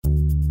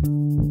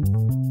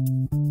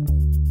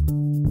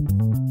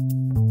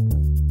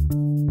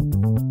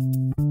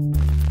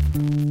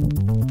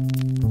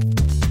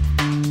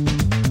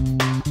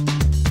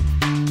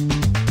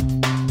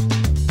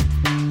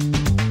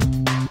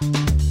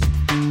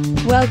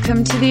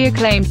Welcome to the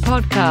acclaimed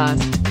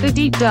podcast, The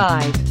Deep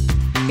Dive,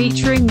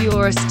 featuring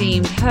your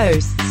esteemed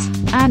hosts,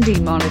 Andy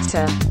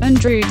Monitor and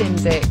Drew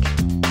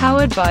Dinzik,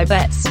 powered by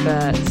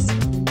BetSperts.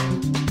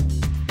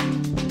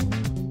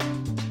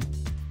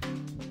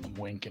 I'm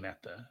winking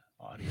at the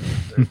audio,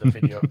 the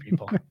video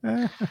people. All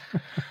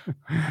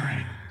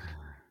right.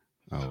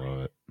 I love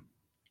it.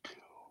 2,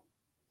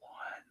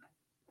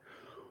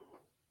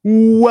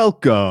 1.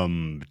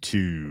 Welcome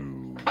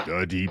to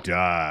The Deep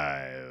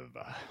Dive.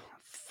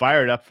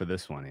 Fired up for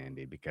this one,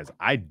 Andy, because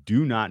I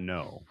do not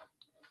know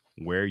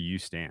where you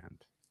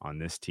stand on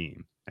this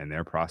team and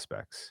their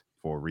prospects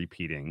for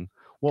repeating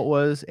what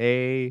was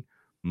a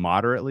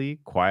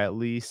moderately,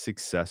 quietly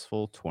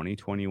successful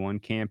 2021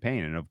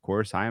 campaign. And of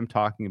course, I am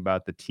talking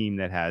about the team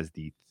that has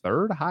the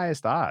third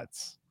highest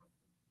odds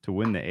to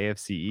win the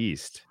AFC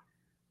East,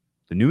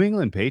 the New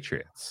England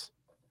Patriots.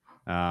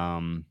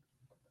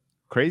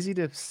 Crazy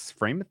to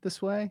frame it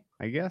this way,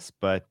 I guess,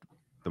 but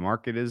the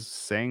market is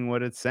saying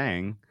what it's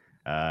saying.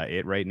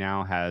 It right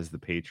now has the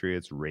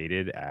Patriots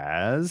rated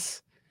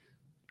as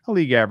a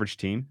league average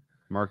team,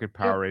 market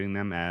power rating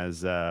them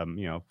as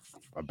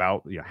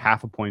about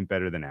half a point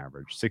better than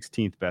average,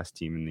 16th best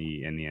team in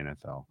the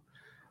NFL,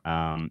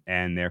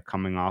 and they're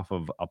coming off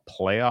of a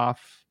playoff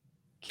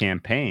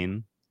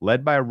campaign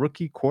led by a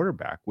rookie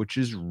quarterback, which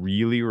is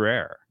really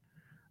rare.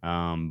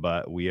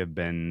 But we have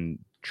been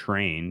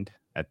trained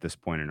at this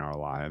point in our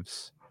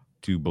lives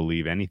to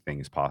believe anything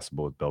is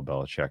possible with Bill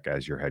Belichick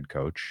as your head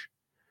coach.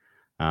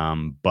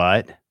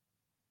 But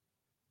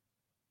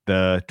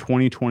the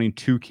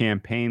 2022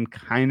 campaign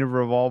kind of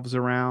revolves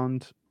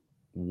around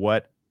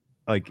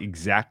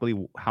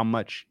exactly how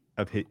much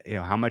of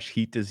how much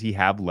heat does he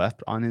have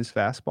left on his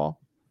fastball?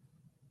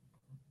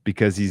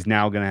 Because he's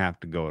now going to have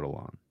to go it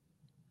alone,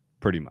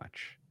 pretty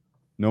much.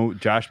 No,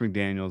 Josh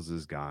McDaniels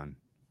is gone.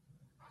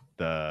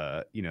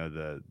 The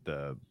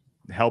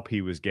help he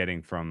was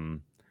getting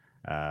from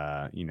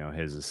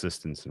his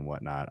assistants and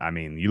whatnot. I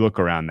mean, you look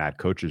around that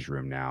coach's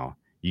room now.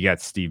 You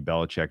got Steve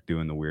Belichick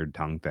doing the weird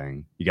tongue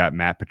thing. You got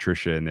Matt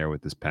Patricia in there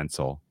with his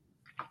pencil.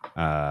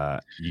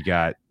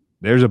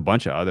 There's a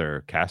bunch of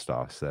other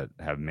castoffs that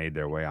have made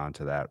their way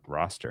onto that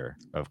roster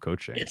of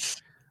coaching.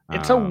 It's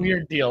a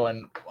weird deal,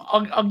 and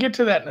I'll get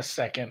to that in a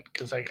second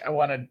because I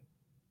want to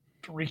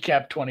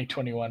recap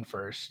 2021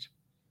 first.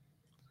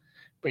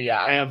 But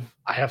yeah,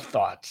 I have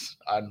thoughts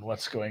on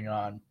what's going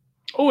on.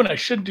 Oh, and I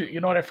should do.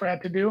 You know what I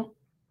forgot to do?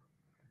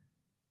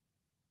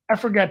 I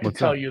forgot to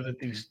tell you that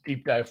these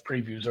deep dive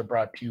previews are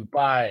brought to you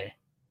by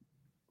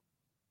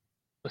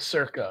the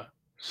Circa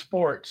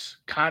Sports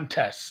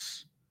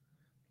Contests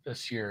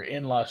this year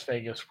in Las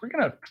Vegas. We're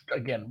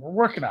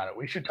working on it.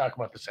 We should talk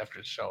about this after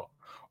the show.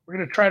 We're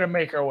going to try to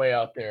make our way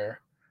out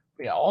there.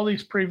 But yeah, all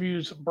these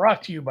previews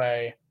brought to you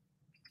by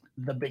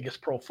the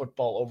biggest pro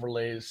football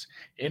overlays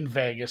in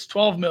Vegas.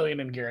 $12 million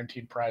in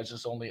guaranteed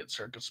prizes only at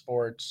Circa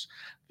Sports.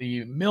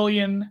 The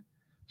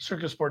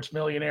Circa Sports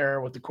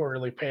Millionaire with the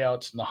quarterly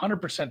payouts and the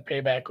 100%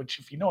 payback, which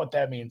if you know what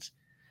that means,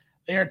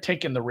 they aren't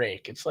taking the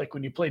rake. It's like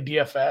when you play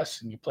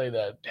DFS and you play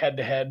the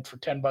head-to-head for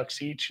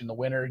 $10 each and the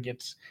winner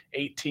gets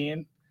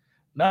 18.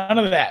 None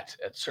of that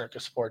at Circa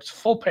Sports.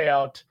 Full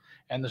payout,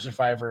 and the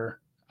survivor,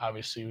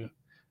 obviously,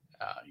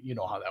 you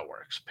know how that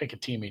works. Pick a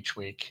team each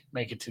week,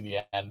 make it to the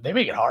end. They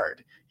make it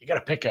hard. You got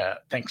to pick a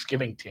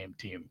Thanksgiving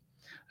team.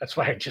 That's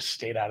why I just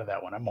stayed out of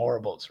that one. I'm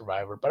horrible at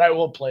Survivor, but I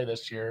will play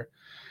this year.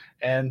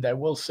 And I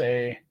will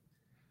say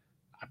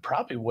I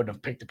probably wouldn't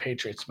have picked the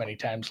Patriots many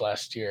times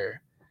last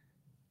year.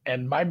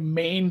 And my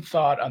main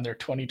thought on their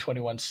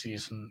 2021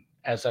 season,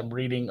 as I'm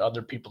reading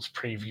other people's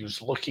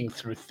previews, looking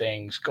through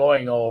things,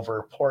 poring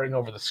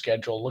over the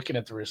schedule, looking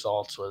at the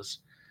results, was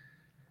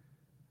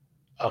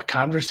a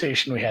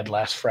conversation we had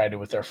last Friday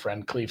with our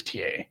friend Cleve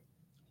TA,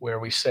 where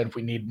we said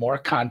we need more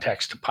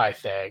context to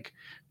Pythag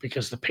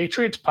because the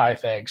Patriots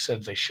Pythag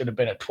said they should have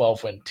been a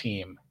 12-win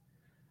team.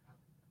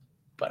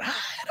 But I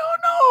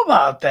don't know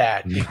about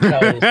that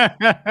because,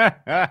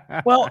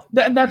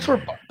 that's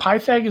where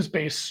Pythag is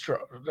based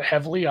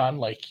heavily on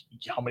like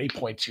how many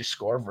points you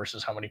score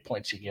versus how many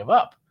points you give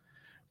up.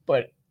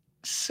 But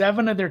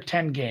 7 of their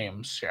 10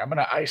 games, here I'm going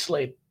to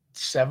isolate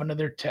 7 of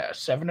their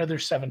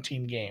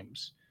 17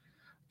 games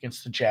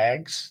against the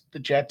Jags, the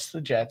Jets,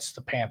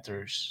 the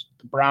Panthers,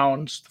 the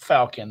Browns, the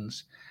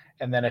Falcons,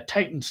 and then a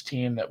Titans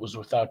team that was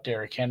without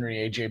Derrick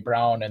Henry, A.J.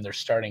 Brown, and their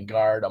starting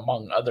guard,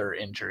 among other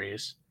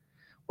injuries,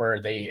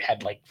 where they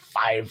had like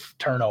 5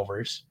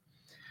 turnovers.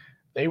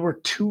 They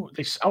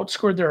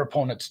outscored their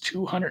opponents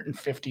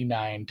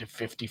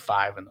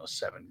 259-55 in those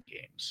 7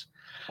 games.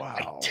 Wow.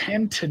 I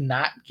tend to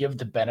not give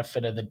the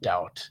benefit of the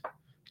doubt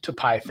to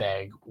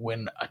Pythag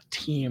when a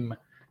team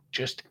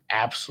just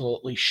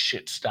absolutely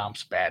shit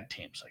stomps bad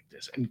teams like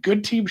this. And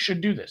good teams should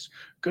do this.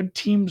 Good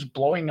teams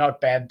blowing out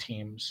bad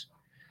teams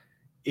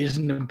is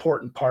an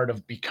important part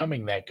of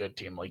becoming that good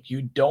team. Like,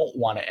 you don't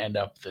want to end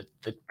up the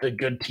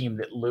good team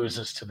that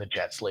loses to the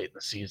Jets late in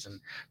the season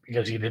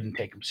because you didn't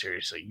take them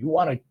seriously. You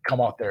want to come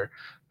out there,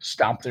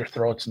 stomp their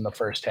throats in the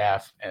first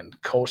half,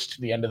 and coast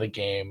to the end of the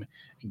game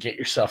get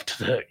yourself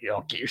to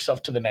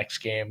the next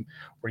game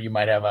where you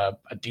might have a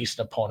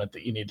decent opponent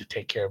that you need to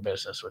take care of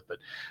business with. But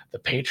the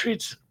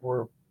Patriots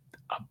were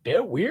a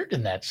bit weird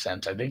in that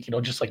sense. I think,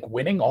 just like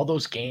winning all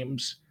those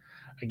games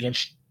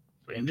against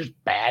just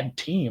bad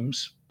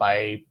teams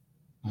by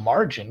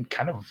margin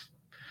kind of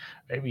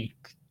maybe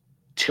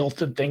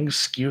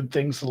skewed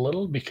things a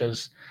little,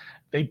 because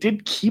they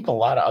did keep a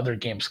lot of other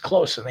games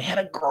close, and they had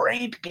a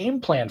great game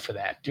plan for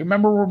that. Do you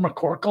remember where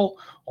McCorkle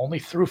only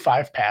threw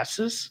 5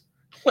 passes?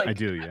 I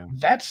do, yeah.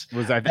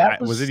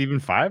 Was it even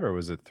 5 or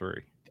was it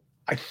 3?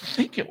 I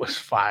think it was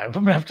 5.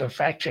 I'm gonna have to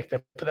fact check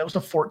that, but that was a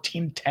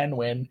 14-10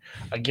 win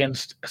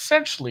against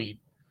essentially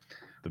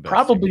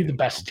probably the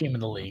best team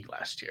in the league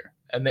last year.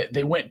 And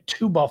they went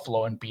to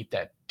Buffalo and beat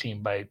that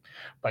team by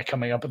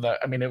coming up with that.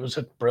 I mean, it was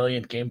a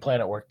brilliant game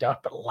plan. It worked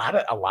out, but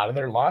a lot of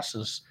their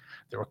losses,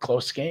 they were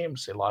close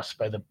games. They lost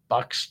by the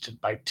Bucks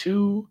by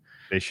 2.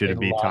 They should have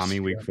beat Tommy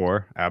week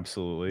 4.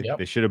 Absolutely. Yep.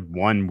 They should have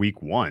won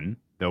week 1.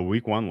 The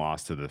week 1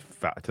 loss to the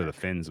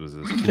Finns was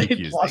as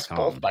fluky as lost they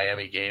both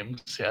Miami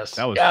games. Yes,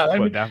 that was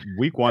that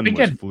week 1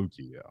 was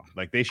fluky though.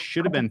 Like they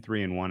should have been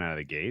 3-1 out of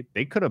the gate.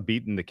 They could have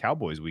beaten the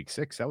Cowboys week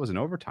 6. That was an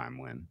overtime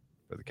win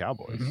for the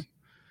Cowboys.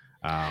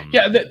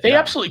 Mm-hmm. They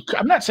absolutely.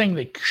 I'm not saying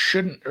they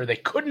shouldn't or they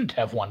couldn't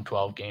have won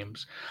 12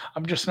 games.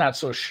 I'm just not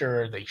so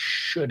sure they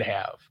should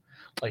have.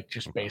 Like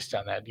just based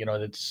on that,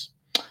 that's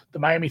the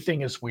Miami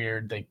thing is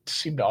weird. They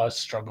seem to always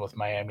struggle with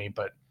Miami,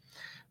 but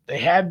they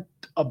had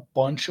a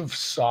bunch of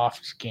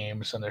soft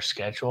games on their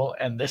schedule.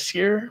 And this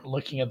year,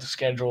 looking at the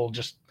schedule,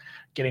 just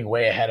getting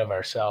way ahead of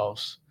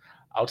ourselves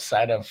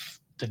outside of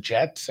the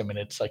Jets. I mean,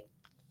 it's like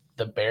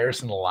the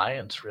Bears and the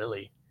Lions,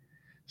 really.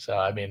 So,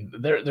 I mean,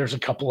 there's a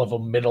couple of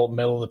them middle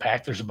of the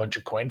pack. There's a bunch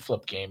of coin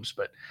flip games,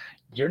 but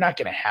you're not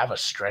going to have a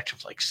stretch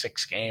of like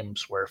 6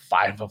 games where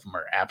 5 of them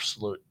are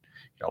absolute,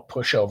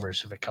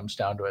 pushovers if it comes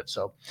down to it.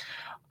 So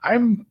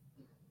I'm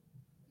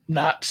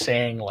not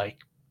saying like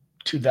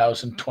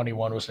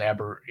 2021 was an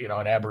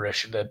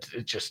aberration. That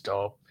it just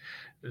a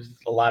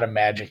lot of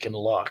magic and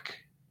luck,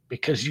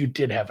 because you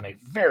did have a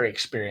very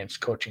experienced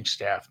coaching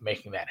staff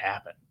making that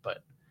happen.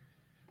 But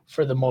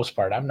for the most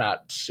part, I'm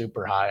not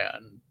super high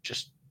on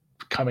just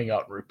coming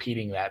out and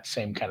repeating that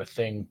same kind of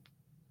thing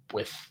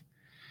with,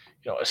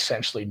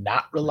 essentially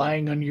not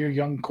relying on your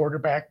young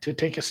quarterback to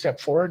take a step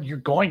forward. You're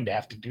going to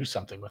have to do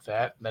something with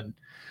that. And then,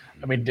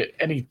 I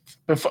mean,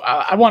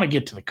 I want to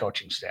get to the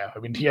coaching staff. I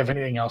mean, do you have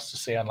anything else to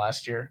say on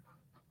last year?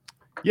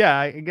 Yeah,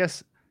 I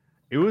guess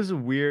it was a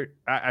weird.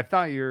 I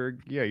thought your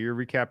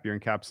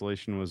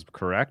encapsulation was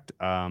correct.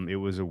 It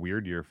was a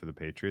weird year for the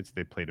Patriots.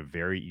 They played a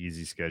very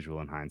easy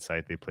schedule in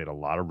hindsight. They played a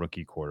lot of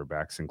rookie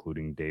quarterbacks,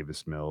 including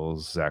Davis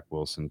Mills, Zach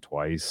Wilson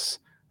twice,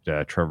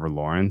 Trevor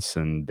Lawrence,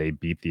 and they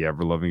beat the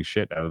ever-loving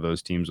shit out of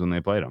those teams when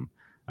they played them.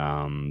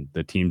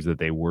 The teams that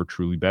they were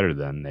truly better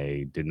than,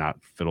 they did not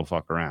fiddle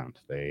fuck around.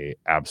 They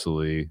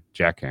absolutely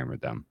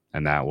jackhammered them,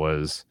 and that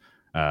was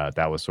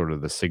sort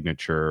of the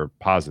signature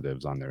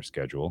positives on their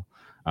schedule.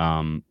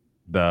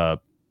 The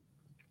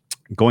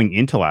going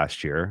into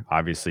last year,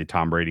 obviously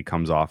Tom Brady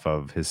comes off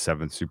of his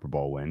 7th Super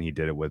Bowl win. He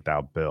did it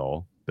without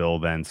Bill. Bill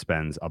then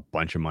spends a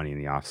bunch of money in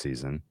the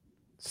offseason,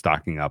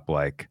 stocking up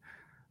like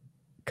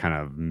kind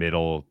of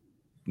mid-level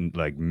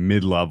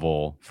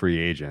free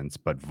agents,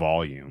 but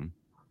volume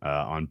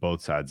on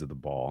both sides of the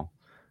ball.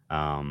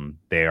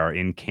 They are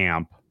in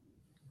camp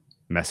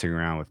messing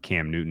around with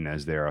Cam Newton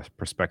as their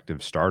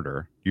prospective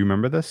starter. Do you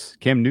remember this?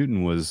 Cam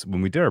Newton was,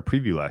 when we did our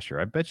preview last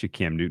year, I bet you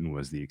Cam Newton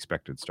was the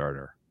expected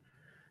starter.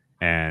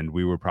 And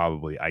we were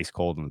probably ice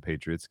cold on the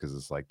Patriots because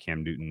it's like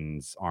Cam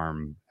Newton's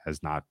arm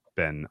has not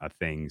been a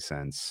thing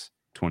since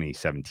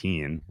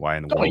 2017. Why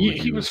in the world?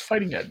 He was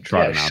fighting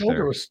a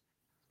shoulder was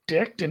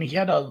dicked, and he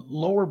had a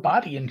lower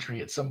body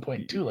injury at some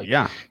point too. Like,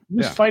 he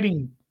was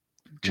fighting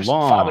just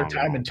father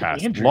time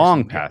and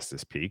long past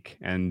his peak,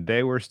 and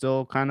they were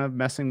still kind of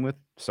messing with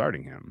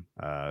starting him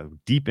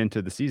deep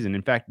into the season.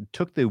 In fact, it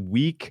took the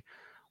week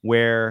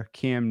where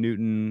Cam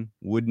Newton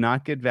would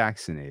not get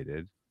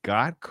vaccinated,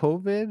 got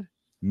COVID,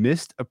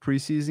 missed a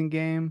preseason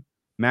game.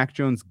 Mac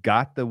Jones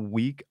got the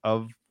week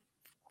of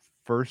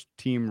first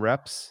team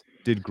reps,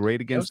 did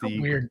great against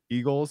the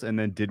Eagles, and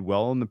then did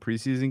well in the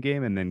preseason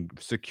game, and then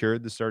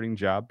secured the starting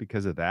job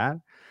because of that.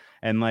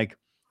 And like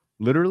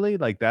literally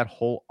like that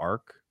whole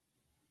arc,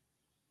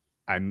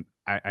 I mean,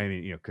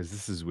 because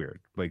this is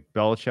weird. Like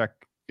Belichick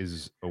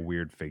is a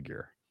weird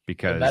figure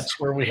because that's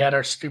where we had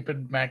our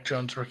stupid Mac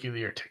Jones Rookie of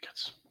the Year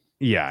tickets.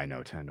 Yeah, I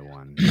know,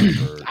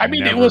 10-1. I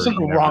mean, it wasn't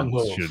a wrong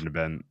move. Shouldn't have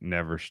been.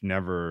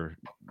 Never.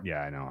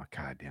 Yeah, I know.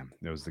 God damn,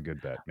 it was the good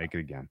bet. Make it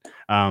again.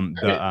 But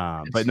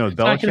no,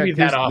 Belichick.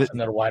 That often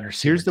that a wide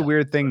receiver. Here's the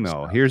weird thing,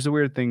 though. Here's the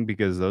weird thing,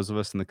 because those of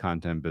us in the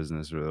content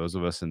business, or those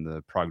of us in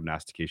the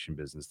prognostication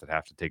business, that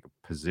have to take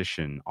a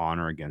position on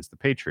or against the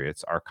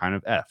Patriots are kind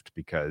of effed,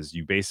 because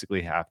you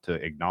basically have to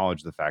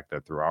acknowledge the fact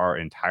that through our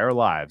entire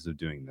lives of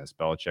doing this,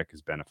 Belichick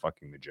has been a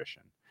fucking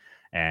magician,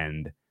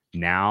 and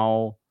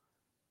now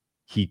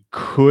he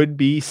could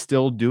be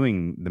still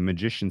doing the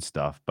magician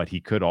stuff, but he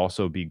could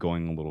also be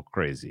going a little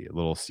crazy, a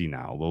little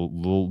senile, a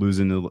little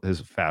losing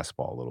his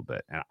fastball a little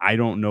bit. And I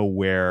don't know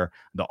where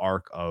the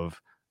arc of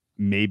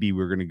maybe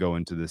we're going to go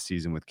into this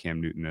season with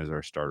Cam Newton as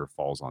our starter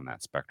falls on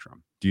that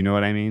spectrum. Do you know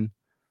what I mean?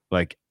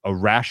 Like a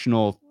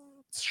rational,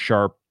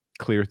 sharp,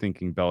 clear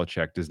thinking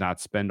Belichick does not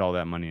spend all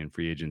that money in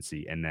free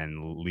agency and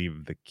then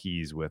leave the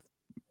keys with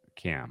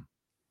Cam.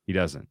 He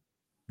doesn't.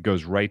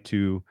 Goes right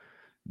to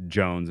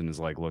Jones and is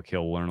like, look,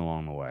 he'll learn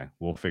along the way.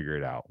 We'll figure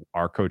it out.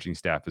 Our coaching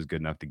staff is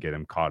good enough to get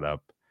him caught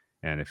up.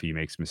 And if he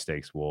makes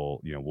mistakes, we'll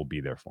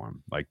be there for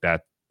him. Like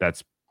that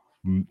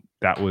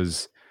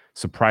was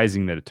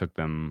surprising that it took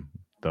them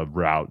the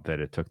route that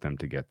it took them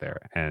to get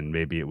there. And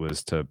maybe it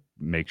was to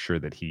make sure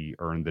that he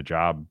earned the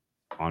job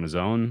on his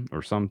own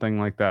or something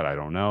like that. I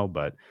don't know,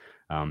 but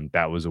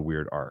that was a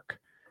weird arc.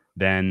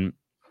 Then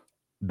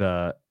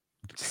the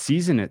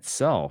season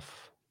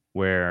itself,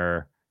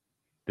 where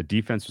the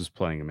defense was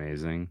playing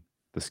amazing,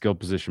 the skill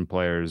position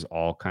players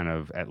all kind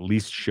of at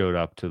least showed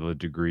up to the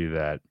degree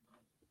that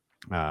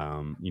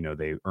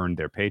they earned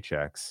their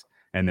paychecks,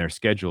 and their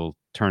schedule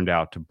turned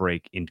out to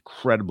break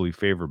incredibly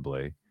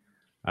favorably.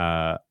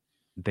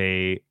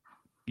 They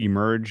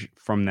emerge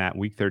from that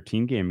Week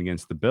 13 game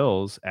against the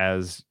Bills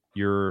as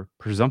your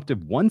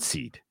presumptive 1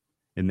 seed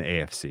in the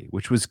AFC,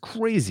 which was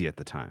crazy at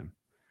the time.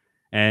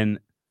 And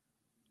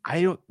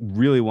I don't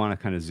really want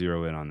to kind of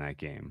zero in on that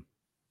game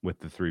with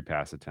the 3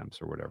 pass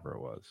attempts or whatever it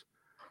was.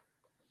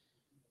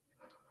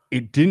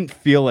 It didn't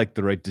feel like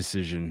the right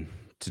decision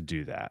to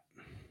do that.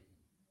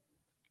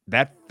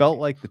 That felt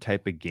like the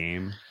type of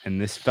game, and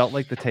this felt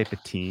like the type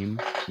of team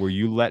where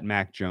you let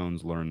Mac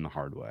Jones learn the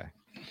hard way.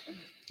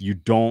 You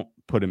don't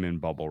put him in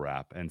bubble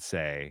wrap and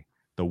say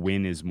the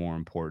win is more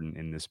important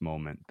in this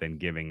moment than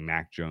giving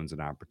Mac Jones an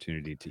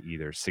opportunity to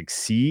either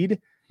succeed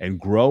and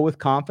grow with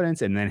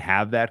confidence and then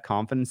have that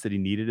confidence that he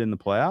needed in the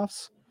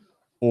playoffs,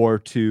 or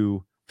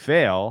to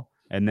fail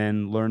and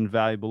then learn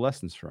valuable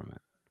lessons from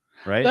it.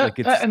 Right.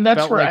 And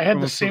that's where I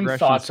had the same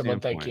thoughts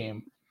about that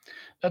game.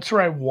 That's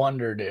where I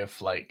wondered if,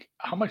 like,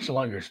 how much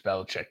longer is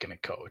Belichick going to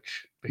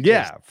coach?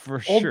 Because for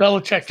sure. Old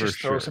Belichick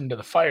just throws him to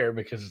the fire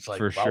because it's like,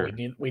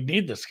 we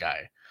need this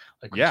guy.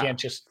 Like, we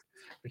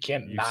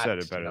can't You not. said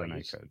it better than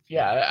I could.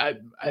 Yeah,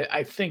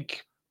 I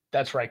think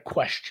that's where I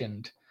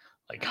questioned,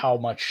 like, how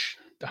much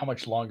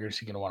longer is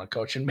he going to want to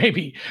coach? And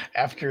maybe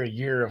after a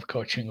year of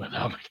coaching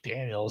without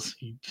McDaniels,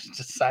 he just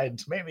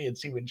decides maybe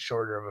it's even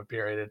shorter of a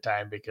period of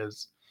time,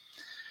 because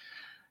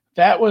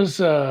that was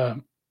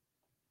the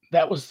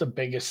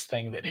biggest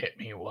thing that hit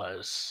me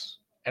was,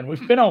 and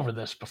we've been over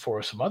this before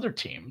with some other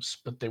teams,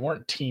 but they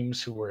weren't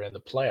teams who were in the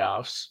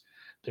playoffs.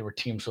 They were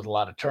teams with a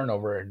lot of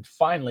turnover. And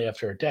finally,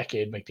 after a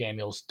decade,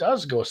 McDaniels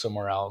does go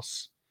somewhere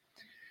else.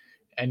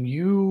 And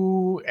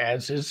you,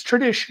 as is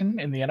tradition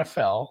in the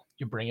NFL,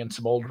 you bring in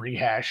some old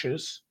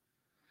rehashes.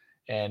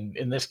 And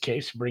in this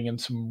case, bring in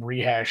some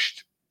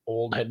rehashed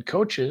old head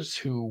coaches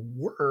who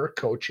were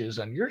coaches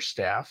on your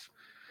staff,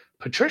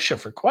 Patricia,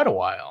 for quite a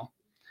while.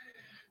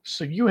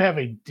 So you have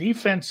a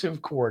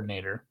defensive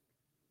coordinator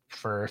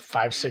for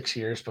 5-6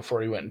 years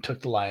before he went and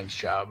took the Lions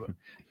job.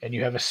 And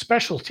you have a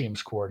special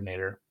teams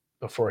coordinator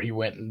before he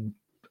went and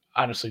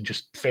honestly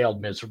just failed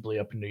miserably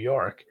up in New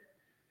York.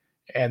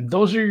 And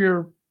those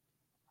are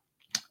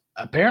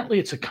apparently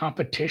it's a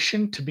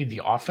competition to be the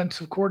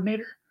offensive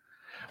coordinator,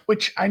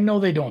 which I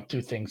know they don't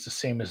do things the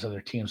same as other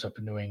teams up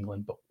in New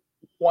England, but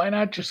why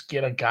not just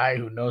get a guy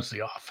who knows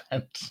the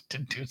offense to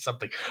do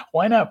something?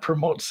 Why not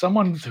promote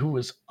someone who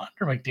was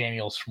under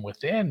McDaniels from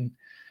within?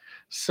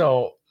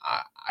 So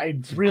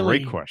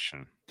Great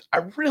question. I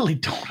really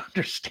don't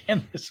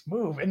understand this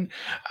move. And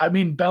I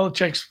mean,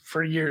 Belichick's,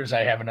 for years,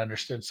 I haven't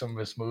understood some of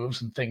his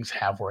moves, and things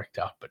have worked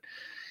out. But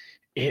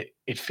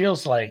it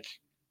feels like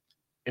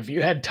if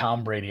you had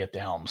Tom Brady at the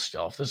helm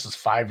still, if this is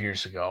 5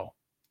 years ago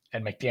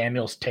and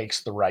McDaniels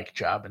takes the Reich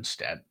job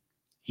instead,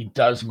 he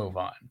does move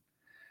on,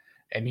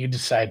 and you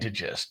decide to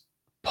just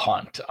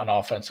punt on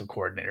offensive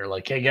coordinator.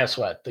 Like, hey, guess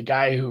what? The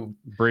guy who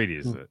Brady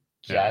is it.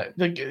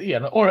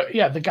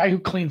 The guy who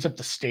cleans up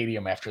the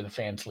stadium after the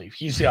fans leave.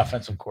 He's the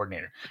offensive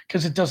coordinator,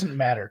 because it doesn't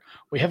matter.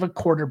 We have a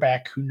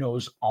quarterback who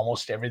knows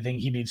almost everything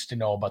he needs to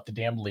know about the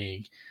damn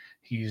league.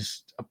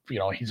 He's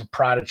a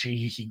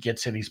prodigy. He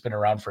gets it. He's been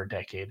around for a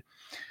decade.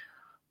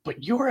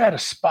 But you're at a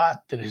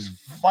spot that is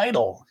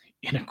vital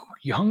in a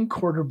young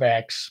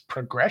quarterback's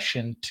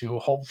progression to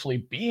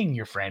hopefully being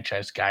your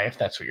franchise guy, if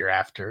that's what you're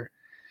after.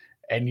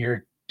 And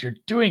you're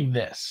doing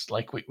this.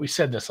 Like we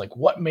said this, like,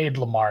 what made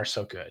Lamar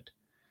so good?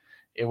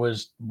 It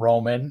was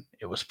Roman.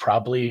 It was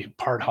probably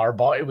part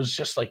Harbaugh. It was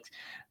just like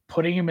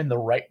putting him in the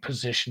right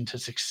position to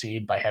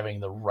succeed by having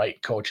the right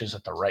coaches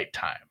at the right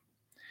time.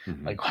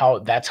 Mm-hmm.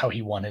 Like that's how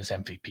he won his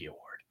MVP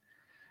award.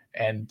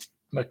 And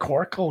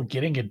McCorkle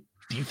getting a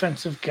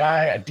defensive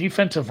guy, a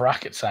defensive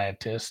rocket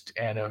scientist,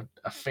 and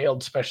a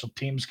failed special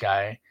teams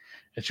guy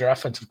as your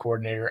offensive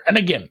coordinator. And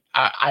again,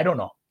 I don't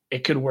know.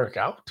 It could work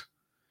out,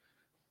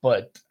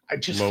 but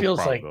it just feels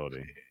like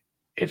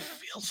it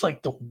feels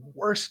like the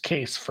worst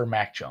case for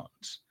Mac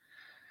Jones.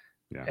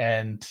 Yeah.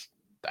 And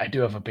I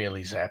do have a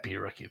Bailey Zappi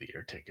Rookie of the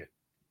Year ticket.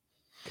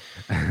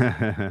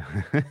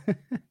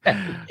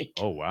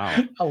 Oh wow.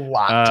 A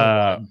lot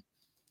to win.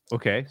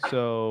 Okay,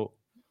 so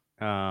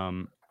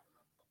I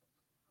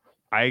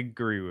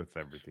agree with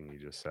everything you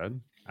just said.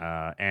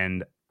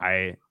 And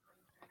I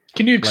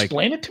Can you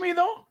explain it to me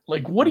though?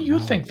 Like, what do you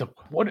think?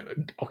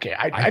 Okay,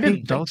 I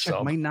didn't think Belichick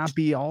so. might not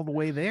be all the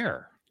way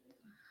there.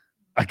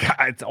 Like,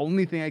 it's the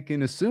only thing I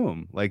can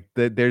assume. Like,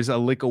 there's a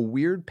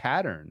weird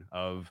pattern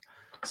of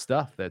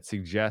stuff that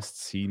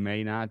suggests he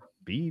may not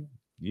be,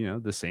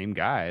 the same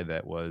guy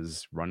that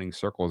was running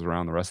circles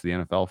around the rest of the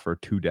NFL for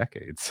 2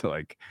 decades.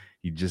 Like,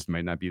 he just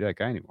might not be that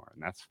guy anymore,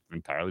 and that's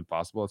entirely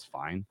possible. It's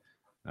fine.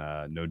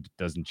 No,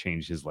 doesn't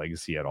change his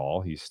legacy at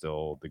all. He's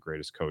still the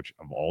greatest coach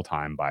of all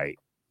time by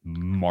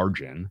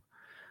margin.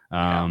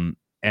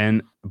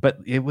 But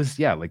it was,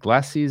 like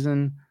last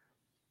season,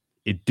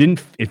 it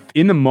didn't, if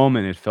in the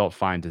moment it felt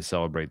fine to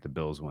celebrate the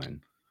Bills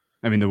win.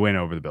 I mean, the win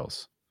over the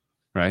Bills,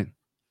 right?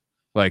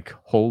 Like,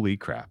 holy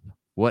crap,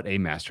 what a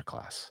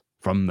masterclass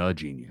from the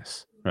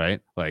genius,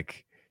 right?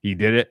 Like, he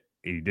did it.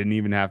 He didn't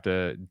even have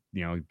to,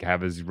 have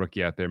his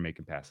rookie out there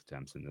making pass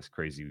attempts in this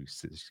crazy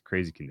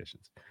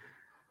conditions.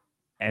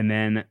 And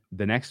then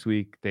the next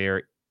week they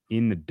are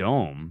in the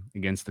dome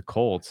against the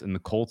Colts, and the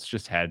Colts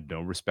just had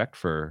no respect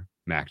for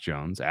Mac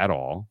Jones at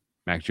all.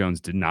 Mac Jones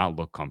did not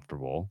look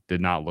comfortable,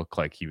 did not look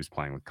like he was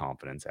playing with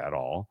confidence at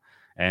all.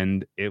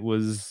 And it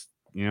was,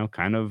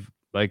 kind of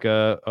like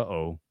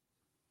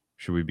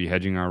should we be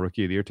hedging our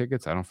Rookie of the Year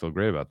tickets? I don't feel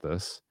great about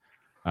this.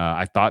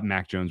 I thought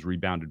Mac Jones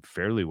rebounded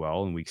fairly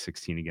well in week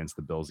 16 against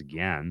the Bills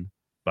again,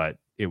 but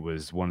it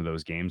was one of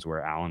those games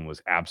where Allen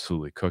was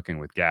absolutely cooking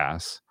with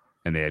gas,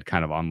 and they had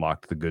kind of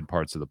unlocked the good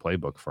parts of the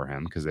playbook for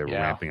him because they were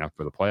ramping up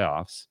for the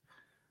playoffs.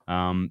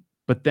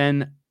 But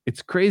then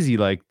it's crazy.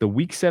 Like, the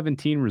week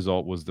 17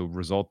 result was the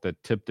result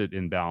that tipped it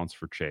in balance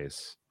for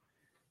Chase.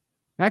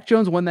 Mac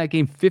Jones won that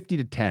game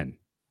 50-10.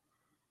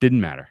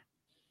 Didn't matter.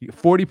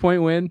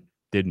 40-point win.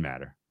 Didn't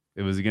matter.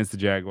 It was against the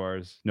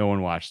Jaguars. No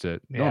one watched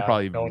it. No one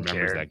probably even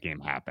remembers that game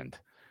happened.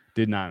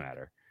 Did not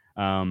matter.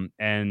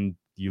 And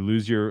you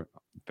lose your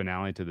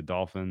finale to the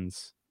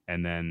Dolphins.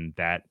 And then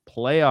that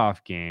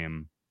playoff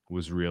game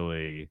was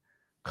really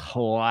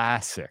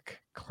classic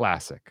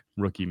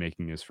rookie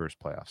making his first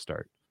playoff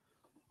start,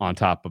 on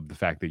top of the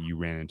fact that you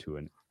ran into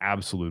an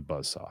absolute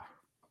buzzsaw.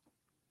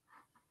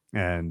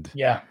 And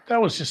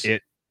that was just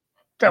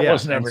that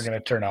was never going to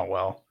turn out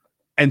well.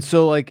 And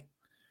so, like,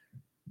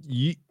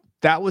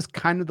 that was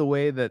kind of the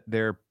way that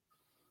their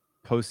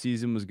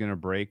postseason was going to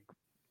break.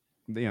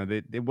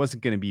 It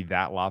wasn't going to be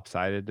that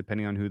lopsided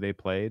depending on who they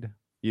played,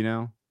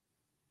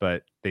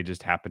 but they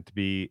just happened to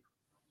be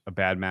a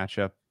bad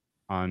matchup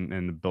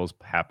and the Bills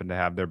happened to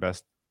have their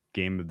best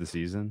game of the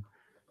season.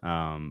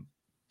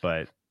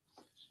 But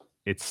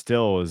it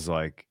still is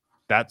like,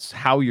 that's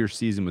how your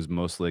season was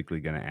most likely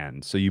going to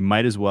end. So you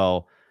might as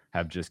well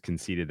have just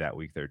conceded that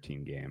week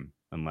 13 game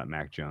and let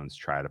Mac Jones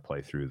try to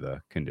play through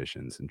the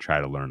conditions and try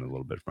to learn a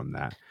little bit from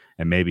that.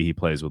 And maybe he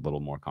plays with a little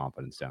more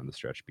confidence down the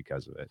stretch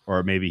because of it.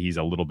 Or maybe he's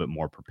a little bit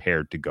more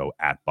prepared to go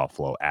at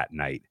Buffalo at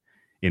night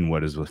in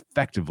what is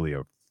effectively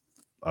a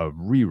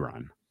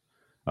rerun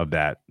of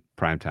that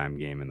primetime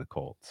game in the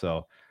Colts.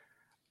 So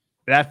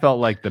that felt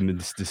like the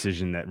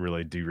decision that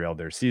really derailed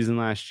their season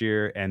last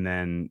year. And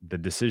then the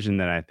decision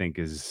that I think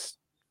is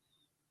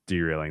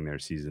derailing their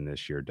season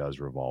this year does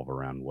revolve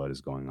around what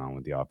is going on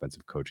with the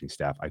offensive coaching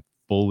staff. I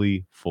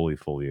fully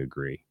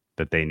agree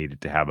that they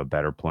needed to have a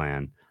better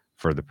plan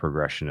for the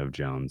progression of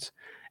Jones.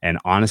 And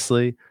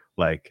honestly,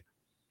 like,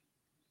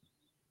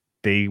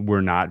 they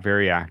were not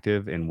very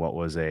active in what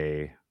was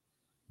a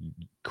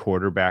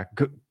quarterback.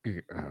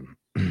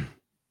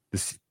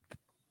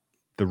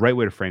 The right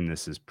way to frame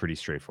this is pretty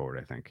straightforward.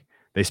 I think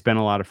they spent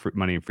a lot of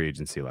money in free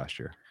agency last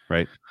year,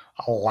 right?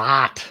 A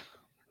lot.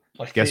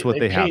 Like, guess what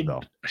they have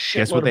though?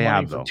 Guess what they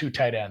have though? 2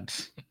 tight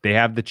ends. They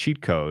have the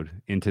cheat code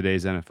in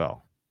today's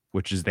NFL,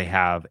 which is they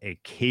have a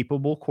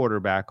capable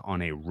quarterback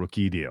on a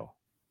rookie deal.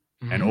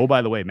 Mm-hmm. And oh,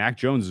 by the way, Mac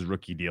Jones's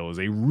rookie deal is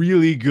a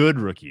really good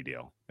rookie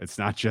deal. It's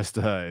not just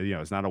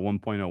it's not a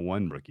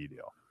 1.01 rookie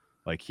deal.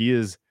 Like, he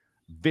is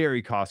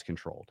very cost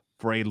controlled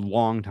for a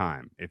long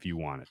time if you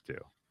want it to.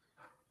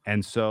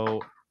 And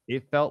so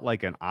it felt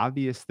like an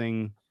obvious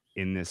thing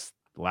in this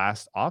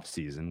last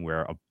offseason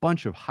where a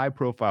bunch of high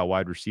profile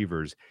wide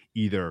receivers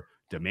either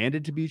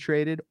demanded to be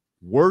traded,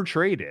 were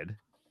traded,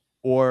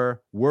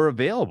 or were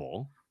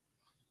available,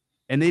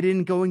 and they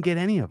didn't go and get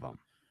any of them.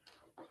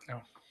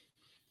 No.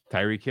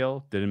 Tyreek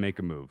Hill didn't make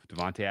a move.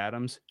 Devontae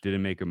Adams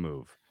didn't make a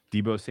move.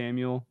 Deebo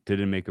Samuel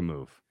didn't make a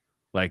move.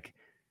 Like,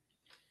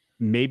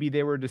 maybe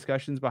there were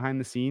discussions behind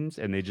the scenes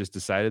and they just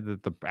decided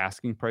that the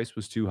asking price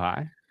was too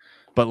high.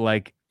 But,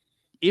 like,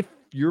 if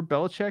you're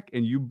Belichick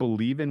and you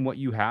believe in what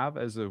you have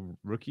as a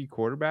rookie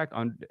quarterback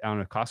on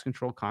a cost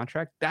control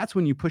contract, that's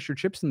when you push your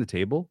chips in the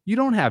table. You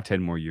don't have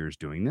 10 more years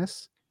doing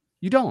this.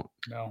 You don't.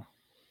 No.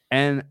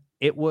 And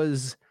it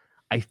was,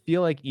 I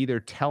feel like, either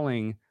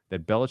telling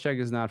that Belichick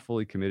is not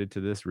fully committed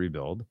to this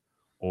rebuild,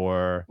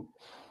 or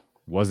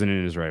wasn't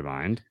in his right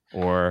mind,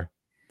 or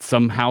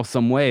somehow,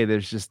 some way, they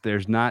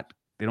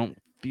don't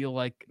feel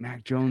like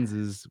Mac Jones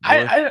is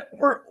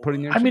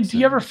putting their I mean, chips do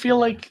you in. ever feel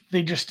like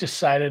they just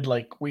decided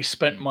like we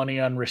spent money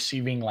on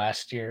receiving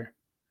last year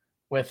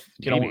with,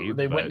 Maybe,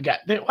 they went but and got,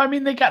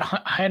 they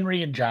got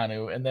Henry and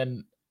Jonnu, and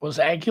then was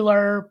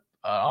Aguilar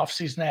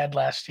offseason ad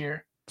last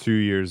year? 2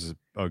 years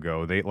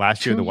ago,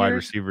 last year, 2 the wide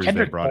years? receivers they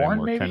Kendrick brought in Bourne,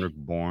 were maybe? Kendrick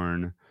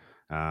Bourne,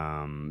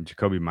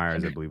 Jacoby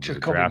Myers, I believe, was a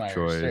Jacoby draft Myers.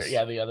 choice.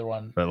 Yeah, the other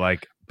one.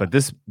 But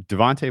this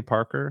Devontae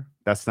Parker,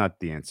 that's not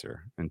the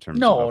answer in terms of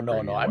No.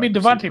 upgrading your I wide mean,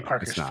 receiver Devontae room.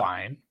 Parker's It's not.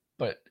 fine,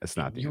 but It's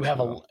not the you answer, have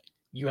though.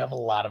 you have a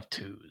lot of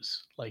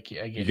twos. Like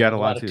again, You got a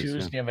lot of of twos.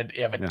 twos, And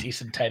you have a Yeah.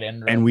 decent tight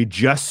end. And we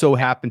just so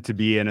happened to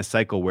be in a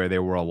cycle where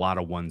there were a lot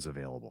of ones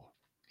available.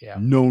 Yeah.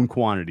 Known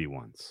quantity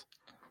ones.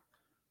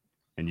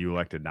 And you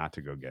elected not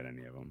to go get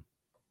any of them.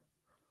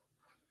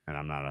 And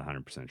I'm not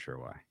 100% sure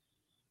why.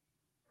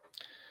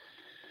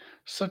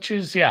 Such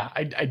as,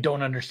 I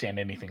don't understand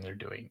anything they're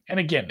doing. And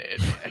again,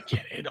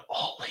 it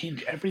all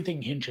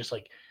everything hinges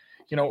like,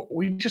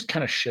 we just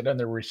kind of shit on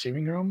their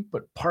receiving room,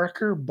 but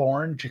Parker,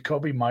 Bourne,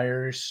 Jacoby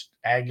Myers,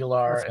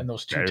 Aguilar, That's and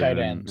those two tight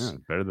ends.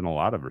 Better than a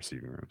lot of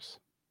receiving rooms.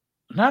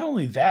 Not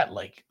only that,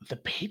 like the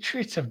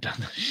Patriots have done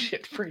this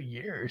shit for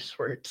years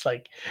where it's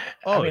like,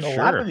 Oh, I mean, sure.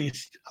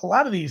 a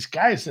lot of these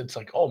guys, it's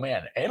like, oh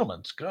man,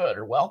 Edelman's good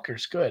or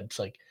Welker's good. It's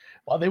like,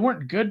 well, they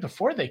weren't good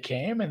before they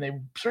came, and they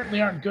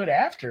certainly aren't good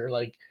after.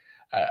 Like,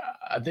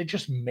 they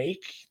just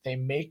make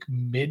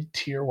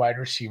mid-tier wide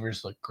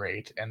receivers look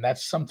great, and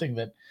that's something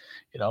that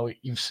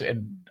you've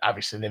seen.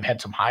 Obviously, they've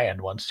had some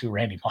high-end ones too.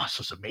 Randy Moss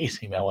was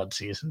amazing that one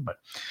season, but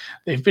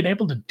they've been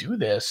able to do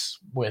this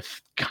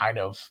with kind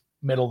of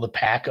middle of the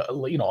pack,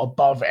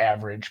 above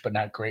average but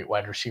not great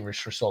wide receivers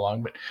for so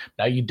long. But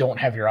now you don't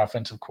have your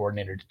offensive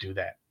coordinator to do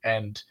that,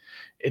 and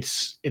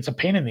it's a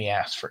pain in the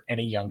ass for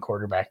any young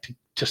quarterback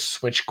to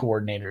switch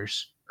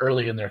coordinators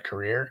early in their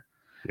career.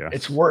 Yes.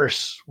 It's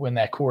worse when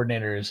that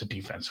coordinator is a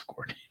defensive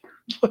coordinator.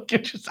 Look,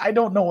 I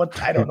don't know what's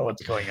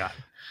going on.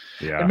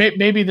 Yeah. And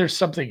maybe there's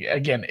something,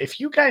 again, if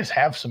you guys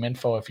have some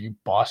info, if you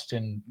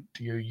Boston,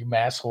 you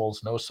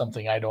massholes know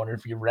something I don't, or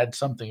if you read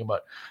something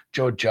about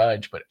Joe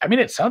Judge, but I mean,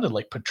 it sounded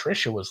like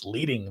Patricia was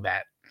leading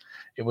that.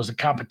 It was a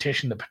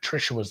competition that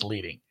Patricia was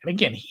leading. And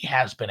again, he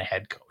has been a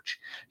head coach.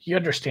 He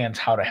understands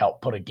how to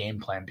help put a game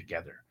plan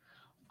together.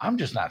 I'm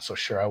just not so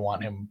sure I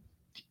want him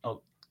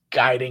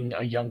guiding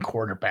a young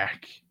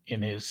quarterback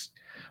in his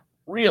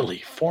really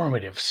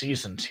formative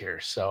seasons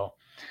here. So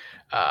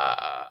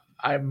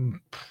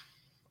I'm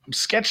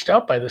sketched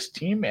out by this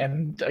team.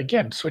 And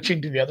again,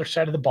 switching to the other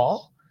side of the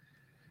ball,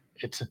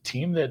 it's a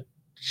team that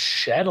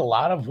shed a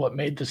lot of what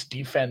made this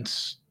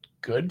defense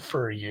good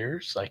for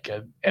years.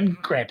 And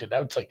granted, I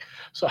would say,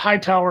 so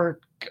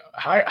Hightower,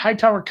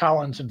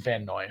 Collins, and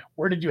Van Noy,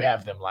 where did you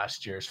have them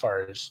last year as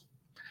far as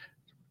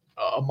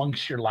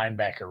amongst your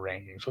linebacker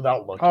rankings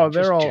without looking? Oh,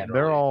 they're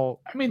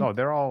all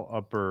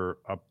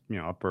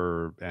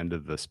upper end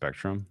of the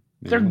spectrum.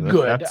 They're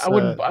good. I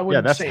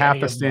wouldn't that's say half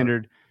a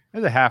standard.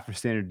 There's a half a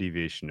standard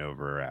deviation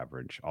over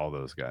average. All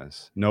those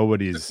guys.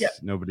 Nobody's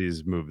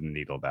moving the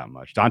needle that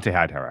much. Dante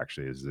Hightower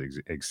actually is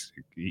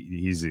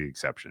he's the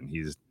exception.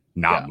 He's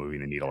not moving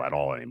the needle at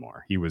all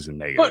anymore. He was a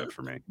negative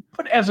for me.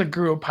 But as a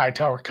group,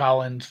 Hightower,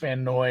 Collins,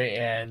 Van Noy,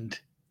 and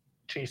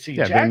JC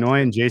Jackson. Van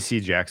Noy and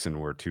JC Jackson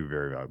were two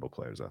very valuable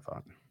players, I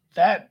thought.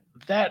 That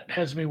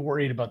has me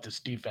worried about this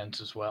defense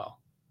as well.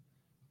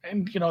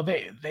 And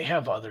they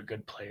have other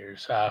good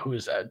players.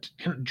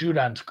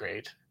 Judon's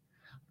great.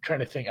 I'm trying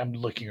to think. I'm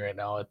looking right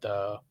now at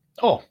a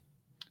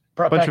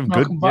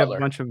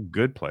bunch of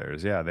good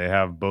players. Yeah, they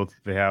have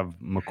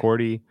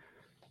McCourty.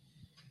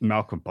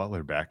 Malcolm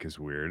Butler back is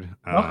weird.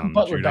 Malcolm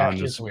Butler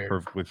back is weird.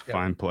 Perfectly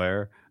fine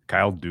player.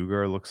 Kyle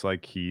Duggar looks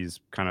like he's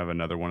kind of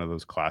another one of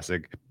those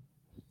classic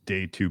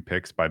day 2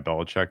 picks by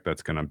Belichick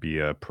that's going to be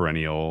a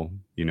perennial,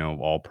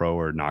 all pro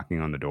or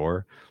knocking on the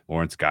door.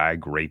 Lawrence Guy,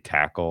 great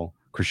tackle.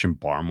 Christian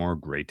Barmore,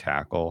 great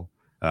tackle.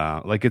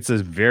 It's a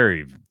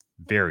very,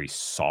 very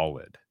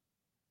solid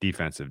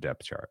defensive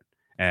depth chart.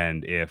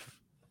 And if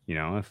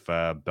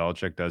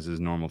Belichick does his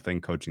normal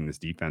thing, coaching this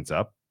defense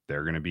up,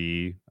 they're going to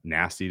be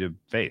nasty to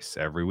face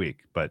every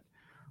week, but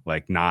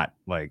not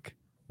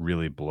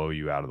really blow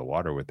you out of the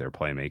water with their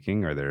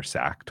playmaking or their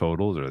sack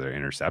totals or their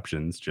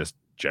interceptions, just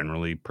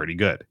generally pretty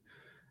good.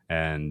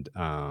 And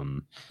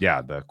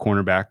the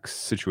cornerback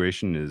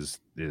situation is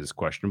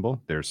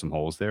questionable. There's some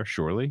holes there,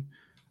 surely.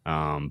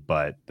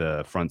 But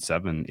the front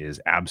seven is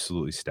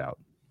absolutely stout.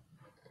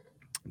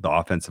 The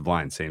offensive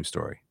line, same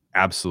story,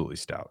 absolutely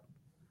stout.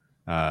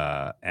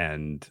 If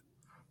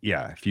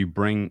you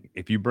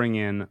bring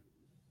in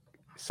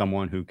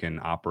someone who can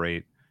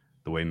operate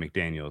the way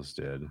McDaniels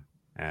did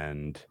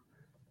and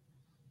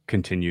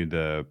continue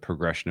the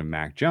progression of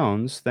Mac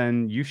Jones,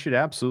 then you should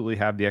absolutely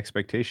have the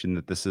expectation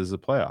that this is a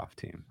playoff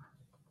team.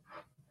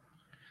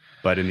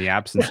 But in the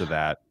absence of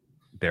that,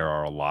 there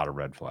are a lot of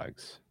red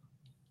flags.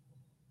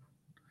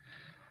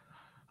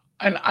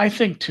 And I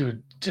think,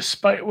 too,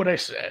 despite what I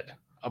said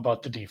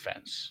about the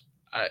defense,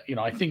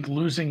 I think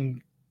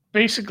losing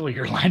basically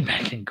your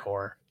linebacking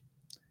core,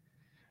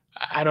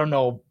 I don't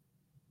know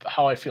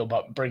how I feel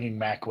about bringing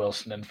Mac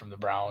Wilson in from the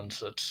Browns.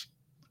 That's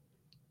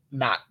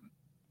not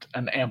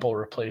an ample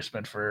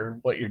replacement for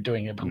what you're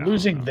doing. But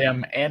losing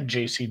them and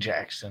J.C.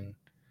 Jackson,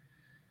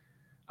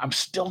 I'm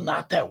still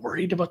not that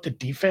worried about the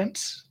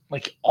defense.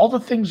 Like all the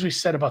things we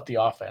said about the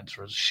offense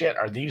was shit.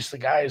 Are these the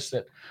guys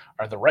that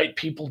are the right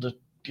people to,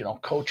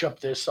 coach up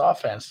this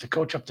offense, to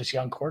coach up this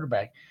young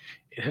quarterback?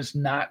 It has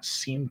not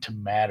seemed to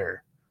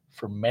matter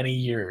for many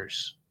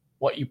years.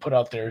 What you put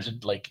out there is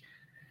like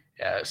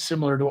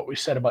similar to what we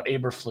said about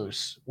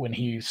Eberflus when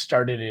he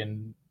started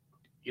in,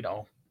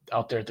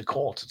 out there at the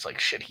Colts. It's like,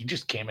 shit, he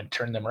just came and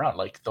turned them around.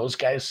 Like those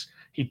guys,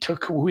 he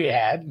took who he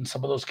had, and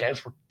some of those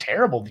guys were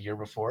terrible the year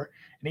before,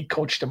 and he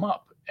coached them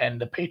up. And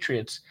the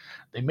Patriots,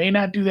 they may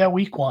not do that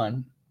week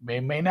 1,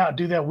 may not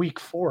do that week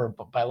 4,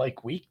 but by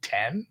like week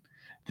 10,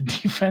 the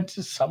defense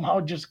is somehow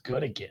just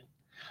good again.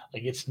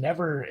 Like it's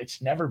never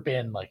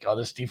been like, oh,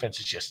 this defense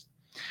is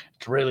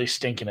it's really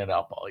stinking it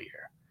up all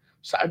year.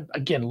 So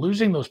again,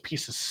 losing those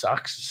pieces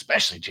sucks,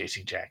 especially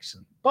J.C.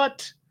 Jackson.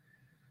 But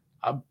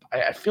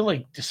I feel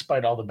like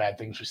despite all the bad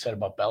things we said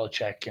about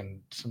Belichick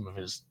and some of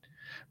his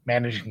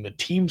managing the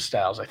team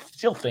styles, I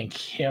still think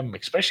him,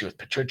 especially with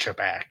Patricia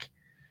back,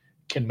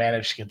 can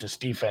manage to get this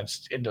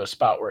defense into a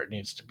spot where it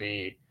needs to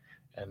be.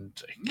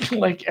 And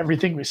like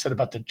everything we said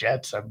about the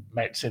Jets, I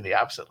might say the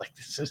opposite. Like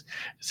is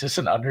this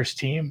an unders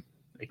team?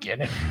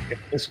 Again,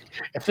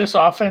 if this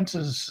offense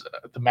is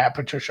the Matt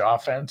Patricia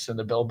offense and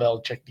the Bill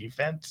Belichick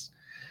defense,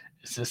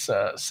 is this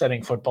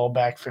setting football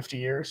back 50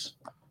 years?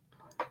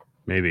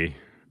 Maybe.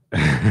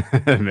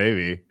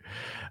 Maybe.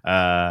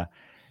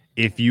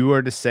 If you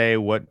were to say,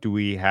 what do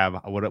we have?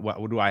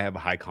 What do I have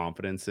high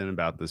confidence in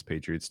about this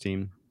Patriots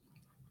team?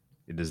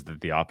 It is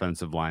that the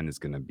offensive line is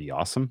going to be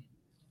awesome,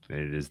 and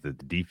it is that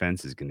the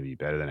defense is going to be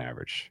better than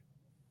average,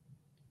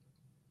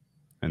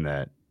 and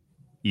that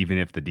even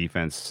if the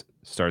defense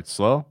starts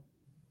slow,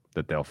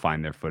 that they'll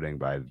find their footing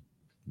by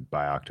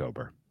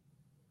October.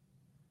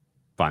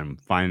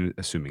 Fine,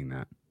 assuming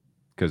that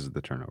because of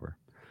the turnover.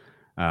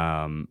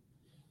 I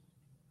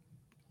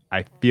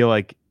feel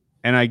like,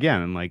 and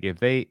again, like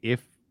if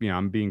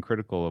I'm being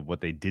critical of what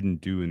they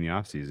didn't do in the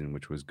offseason,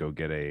 which was go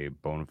get a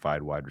bona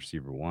fide wide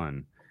receiver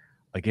 1.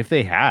 Like if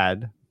they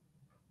had,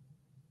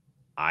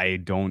 I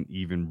don't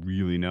even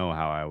really know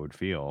how I would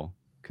feel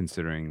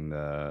considering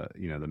the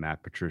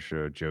Matt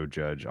Patricia, Joe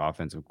Judge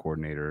offensive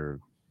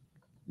coordinator,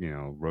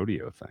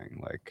 rodeo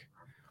thing. Like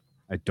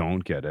I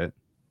don't get it.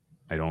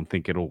 I don't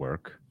think it'll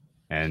work.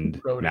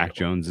 And Mac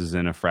Jones is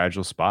in a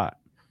fragile spot.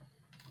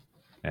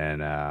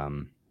 And,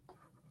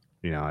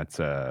 it's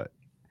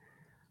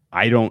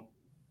I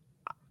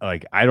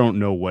don't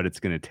know what it's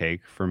going to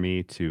take for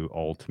me to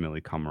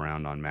ultimately come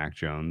around on Mac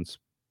Jones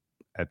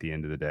at the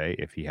end of the day.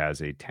 If he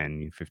has a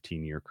 10,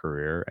 15-year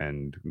career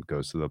and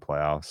goes to the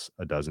playoffs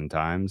a dozen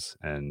times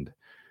and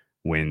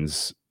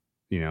wins,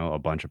 a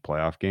bunch of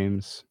playoff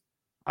games,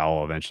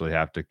 I'll eventually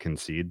have to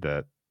concede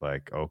that,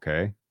 like,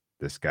 okay,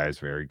 this guy's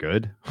very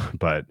good,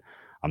 but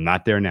I'm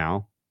not there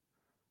now.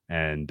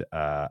 And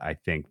I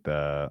think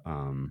the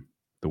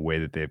way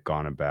that they've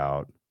gone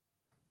about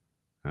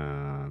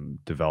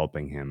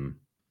developing him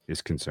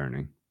is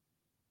concerning.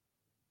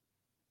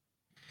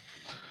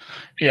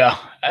 Yeah,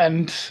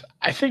 and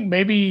I think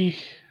maybe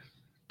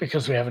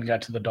because we haven't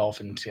got to the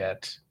Dolphins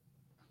yet,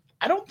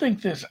 I don't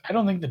think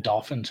the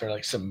Dolphins are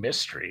like some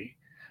mystery.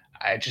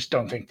 I just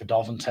don't think the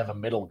Dolphins have a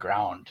middle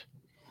ground.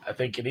 I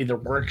think it either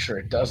works or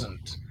it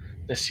doesn't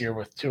this year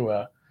with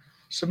Tua.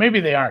 So maybe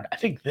they aren't. I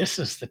think this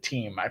is the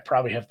team I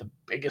probably have the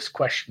biggest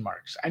question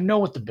marks. I know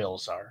what the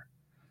Bills are.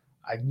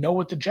 I know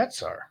what the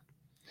Jets are.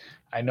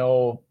 I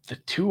know the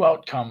 2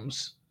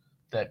 outcomes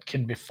that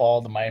can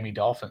befall the Miami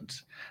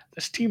Dolphins.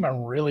 This team,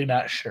 I'm really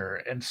not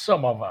sure. And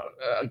some of them,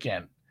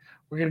 again,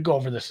 we're going to go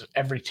over this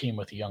every team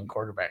with a young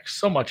quarterback.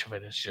 So much of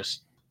it is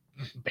just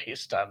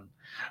based on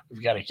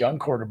we've got a young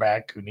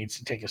quarterback who needs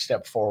to take a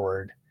step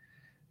forward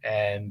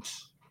and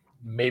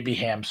maybe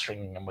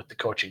hamstringing him with the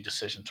coaching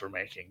decisions we're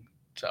making.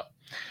 So,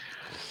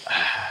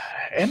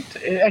 and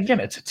again,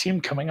 it's a team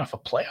coming off a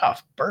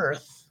playoff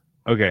berth.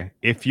 Okay,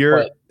 if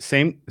you're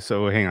same,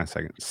 so hang on a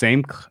second.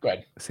 Same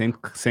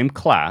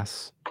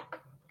class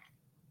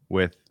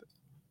with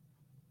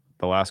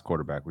the last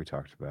quarterback we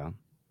talked about,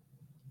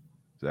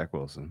 Zach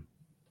Wilson.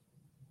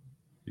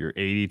 You're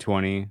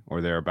 80-20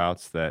 or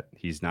thereabouts that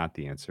he's not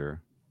the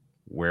answer.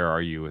 Where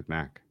are you with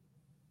Mac?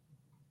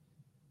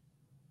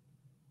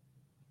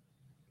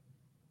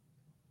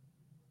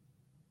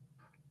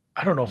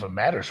 I don't know if it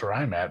matters where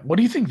I'm at. What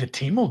do you think the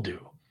team will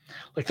do?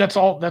 Like that's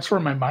where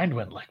my mind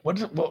went. Like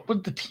what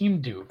would the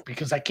team do?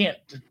 Because I can't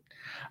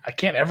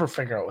ever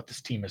figure out what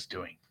this team is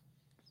doing.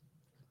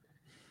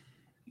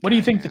 What do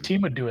you think the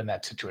team would do in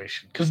that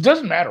situation? Because it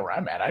doesn't matter where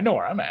I'm at. I know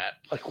where I'm at.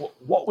 Like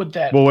what would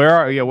that? Well, where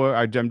are you? Well,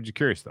 I'm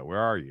curious though. Where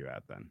are you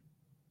at then?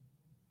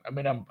 I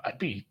mean, I'd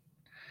be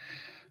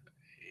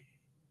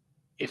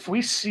if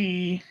we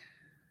see.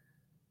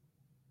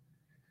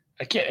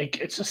 Again,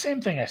 it's the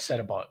same thing I said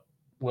about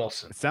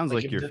Wilson. It sounds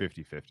like you're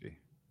 50-50.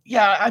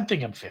 Yeah, I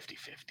think I'm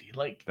 50-50.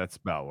 Like That's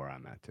about where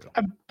I'm at too.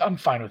 I'm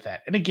fine with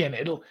that. And again,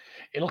 it'll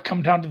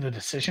come down to the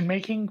decision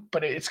making,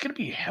 but it's going to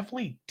be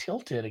heavily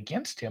tilted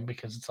against him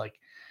because it's like,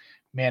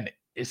 man,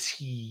 is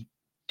he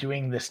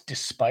doing this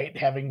despite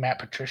having Matt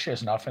Patricia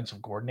as an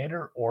offensive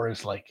coordinator, or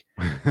is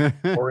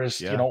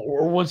Yeah.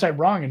 or was I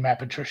wrong and Matt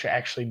Patricia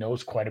actually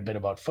knows quite a bit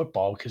about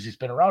football because he's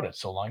been around it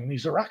so long and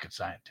he's a rocket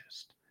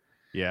scientist.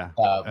 Yeah.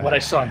 What I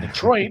saw in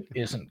Detroit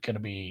isn't going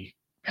to be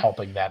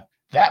helping that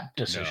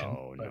decision.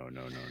 No.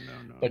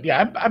 But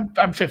yeah, I'm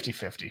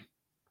 50-50.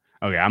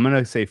 Okay, I'm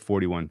gonna say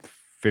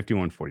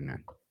 51-49.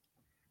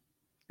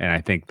 And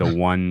I think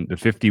the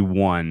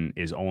 51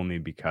 is only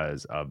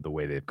because of the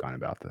way they've gone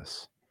about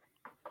this.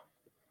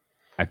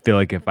 I feel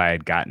like if I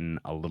had gotten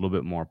a little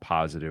bit more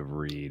positive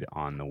read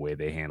on the way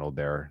they handled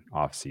their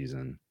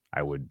offseason,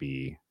 I would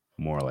be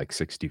more like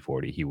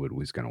 60-40. He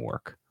was going to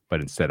work. But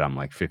instead, I'm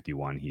like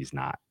 51. He's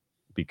not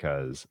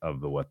because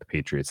of what the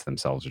Patriots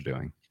themselves are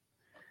doing.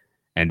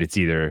 And it's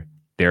either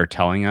they're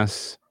telling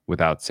us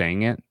without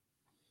saying it,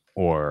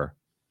 or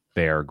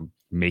they are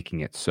making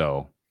it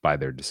so by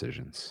their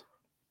decisions.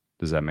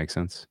 Does that make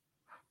sense?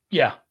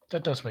 Yeah,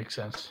 that does make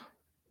sense.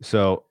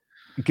 So,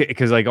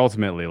 because like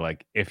ultimately,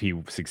 like if he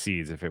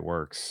succeeds, if it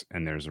works,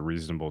 and there's a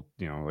reasonable,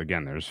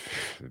 again, there's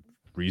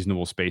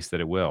reasonable space that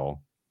it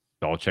will,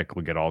 Belichick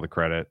will get all the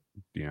credit.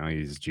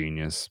 He's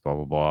genius, blah,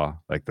 blah, blah.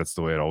 Like that's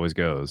the way it always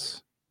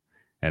goes.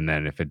 And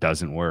then if it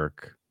doesn't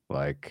work,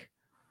 like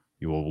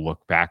you will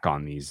look back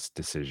on these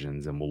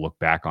decisions and we'll look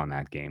back on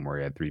that game where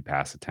he had 3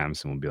 pass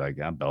attempts and we'll be like,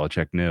 yeah,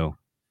 Belichick knew.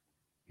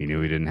 He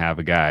knew he didn't have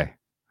a guy.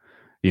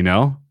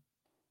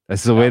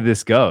 That's the way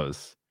this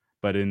goes.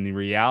 But in the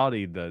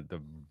reality,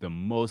 the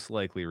most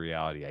likely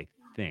reality, I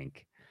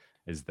think,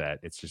 is that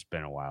it's just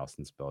been a while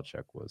since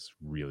Belichick was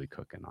really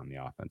cooking on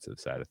the offensive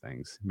side of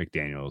things.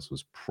 McDaniels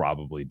was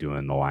probably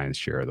doing the lion's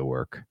share of the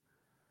work.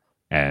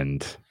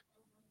 And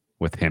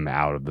with him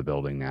out of the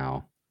building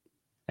now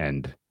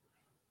and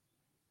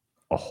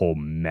a whole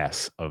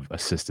mess of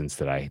assistants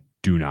that I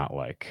do not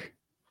like,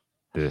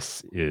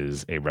 this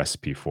is a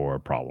recipe for a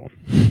problem.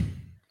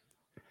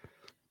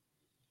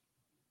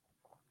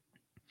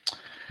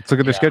 Let's look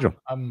at their schedule.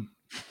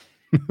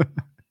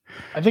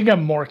 I think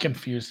I'm more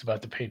confused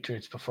about the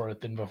Patriots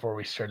than before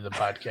we started the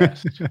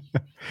podcast.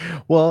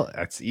 Well,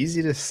 it's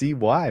easy to see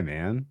why,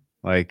 man.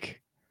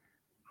 Like,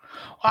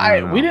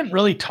 we didn't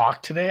really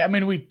talk today. I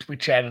mean, we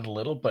chatted a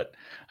little, but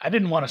I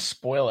didn't want to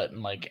spoil it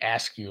and like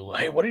ask you,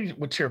 hey,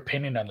 what's your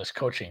opinion on this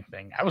coaching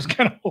thing? I was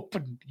kind of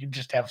hoping you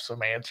just have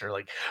some answer.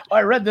 Like,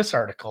 I read this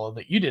article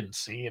that you didn't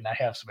see, and I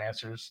have some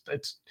answers.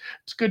 It's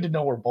good to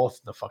know we're both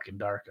in the fucking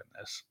dark on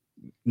this.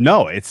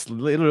 No, it's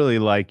literally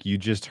like you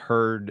just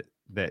heard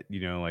that,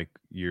 like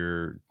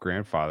your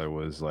grandfather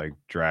was like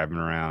driving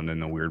around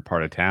in a weird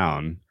part of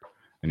town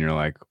and you're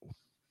like,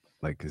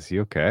 is he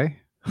okay?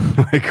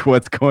 Like,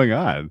 what's going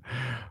on?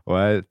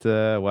 Why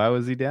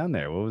was he down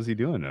there? What was he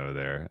doing over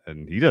there?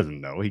 And he doesn't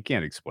know. He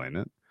can't explain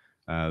it.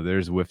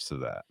 There's whiffs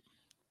of that.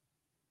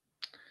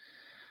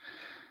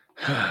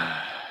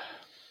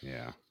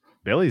 Yeah.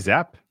 Bailey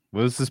Zapp,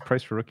 what was his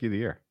price for Rookie of the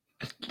Year?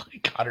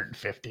 Like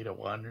 150 to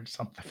 1 or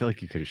something. I feel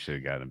like you should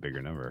have gotten a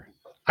bigger number.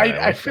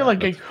 I feel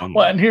like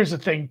and here's the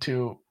thing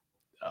too,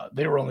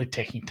 they were only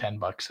taking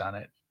 $10 on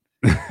it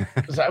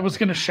because I was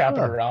gonna shop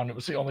it around. It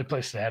was the only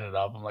place that had it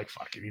up. I'm like,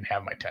 fuck it, you can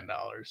have my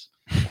 $10.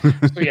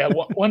 So yeah,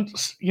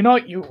 once you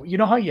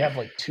know how you have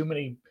like too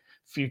many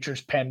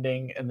futures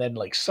pending, and then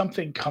like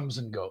something comes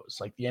and goes,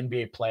 like the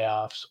NBA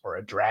playoffs or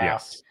a draft.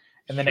 Yes.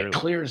 And then it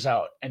clears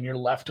out and you're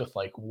left with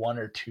like 1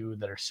 or 2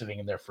 that are sitting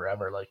in there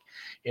forever. Like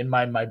in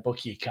my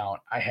bookie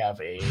account, I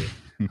have a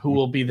who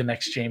will be the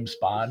next James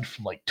Bond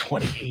from like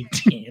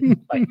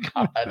 2018. My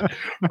God,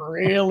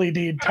 really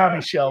need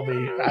Tommy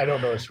Shelby. I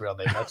don't know his real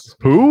name. That's his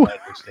who?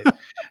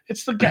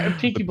 It's the guy,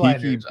 Peaky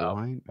Blinders.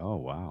 Oh,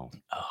 wow.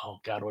 Oh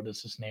God, what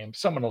is his name?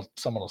 Someone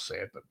will say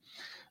it, but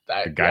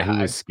the guy who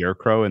was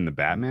Scarecrow in the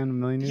Batman a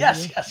million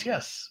years ago?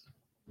 Yes.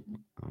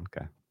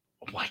 Okay.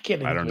 Why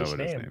can't I don't know what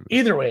his name is.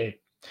 Either way,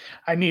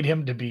 I need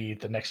him to be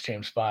the next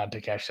James Bond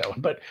to catch that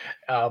one. But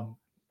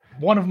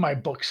one of my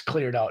books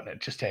cleared out and it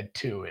just had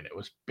 2, and it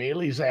was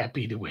Bailey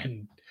Zappi to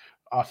win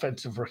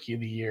Offensive Rookie of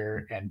the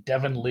Year and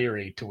Devin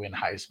Leary to win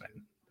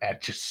Heisman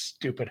at just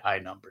stupid high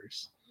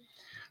numbers.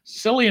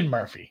 Cillian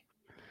Murphy.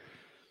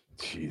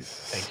 Jesus.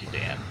 Thank you,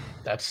 Dan.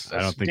 That's I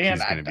don't think Dan,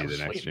 he's going to be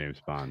the next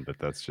James Bond, but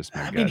that's just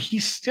my guess. Mean,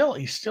 he's still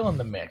in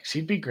the mix.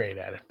 He'd be great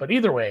at it. But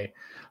either way,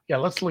 yeah,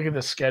 let's look at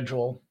the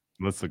schedule.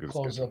 Let's look at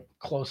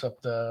close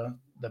up the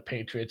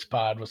Patriots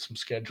pod with some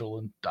schedule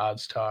and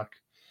odds talk.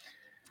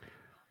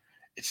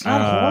 It's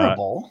not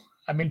horrible.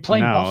 I mean,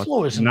 playing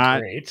Buffalo isn't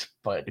great,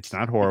 but it's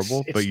not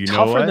horrible. It's but you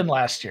tougher know what? than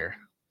last year.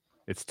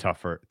 It's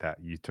tougher. That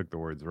you took the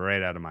words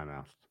right out of my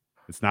mouth.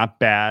 It's not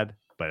bad,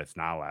 but it's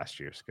not last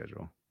year's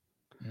schedule.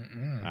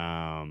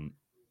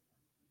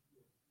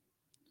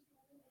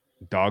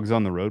 Dogs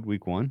on the road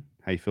week 1.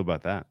 How you feel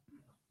about that?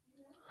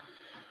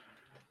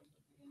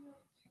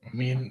 I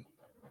mean,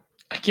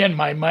 again,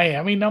 my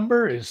Miami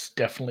number is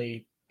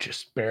definitely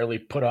just barely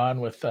put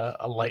on with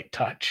a light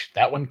touch.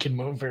 That one can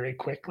move very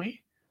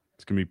quickly.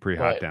 It's gonna be pretty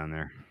hot But down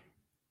there.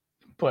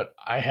 but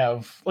I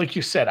have, like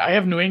you said, I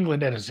have New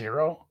England at a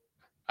 0.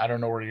 I don't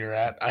know where you're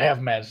at. I have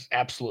them as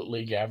absolute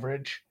league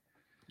average,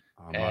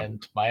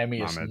 and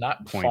Miami is I'm at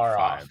not far 0.5.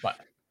 off.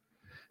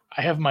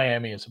 I have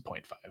Miami as a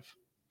 0.5.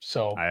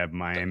 So I have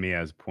Miami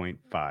as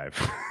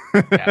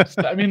 0.5. yes,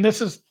 I mean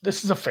this is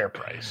a fair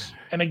price.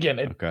 And again,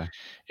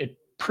 it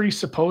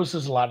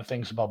presupposes a lot of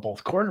things about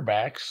both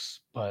quarterbacks,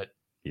 but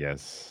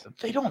yes,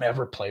 they don't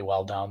ever play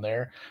well down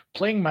there.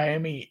 Playing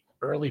Miami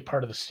early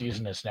part of the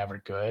season is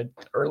never good.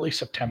 Early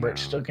September,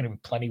 it's still going to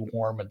be plenty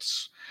warm, and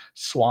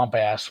swamp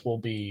ass will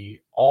be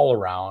all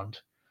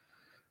around,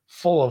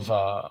 full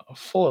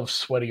of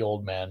sweaty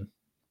old men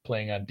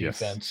playing on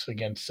defense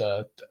against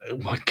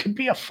what could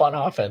be a fun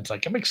offense.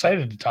 Like, I'm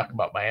excited to talk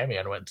about Miami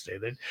on Wednesday.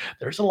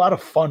 There's a lot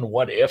of fun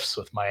what ifs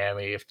with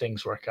Miami if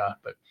things work out,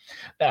 but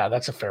yeah,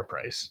 that's a fair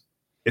price.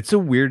 It's a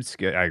weird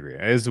schedule. I agree.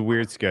 It is a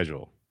weird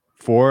schedule.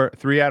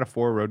 3 out of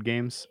 4 road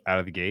games out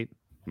of the gate.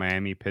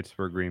 Miami,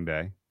 Pittsburgh, Green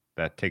Bay.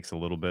 That takes a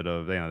little bit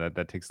of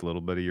that takes a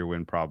little bit of your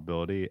win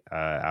probability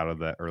out of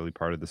that early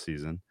part of the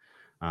season.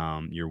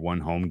 Your one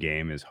home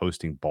game is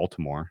hosting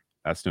Baltimore.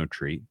 That's no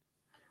treat.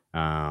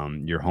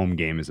 Your home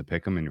game is a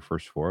pick'em in your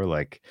first 4.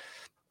 Like,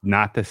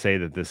 not to say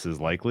that this is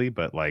likely,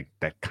 but like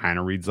that kind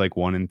of reads like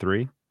 1 and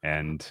 3.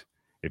 And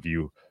if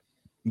you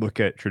look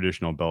at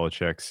traditional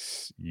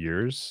Belichick's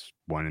years,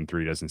 1 and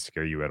 3 doesn't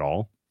scare you at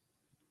all.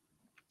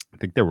 I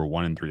think they were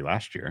 1 and 3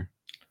 last year,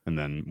 and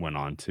then went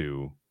on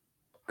to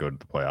go to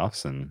the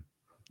playoffs, and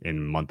in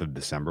the month of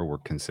December were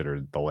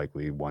considered the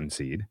likely 1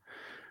 seed.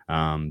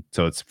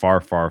 So it's far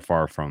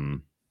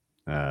from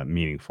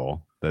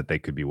meaningful that they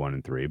could be 1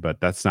 and 3, but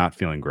that's not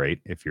feeling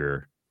great if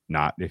you're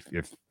not, if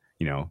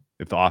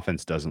the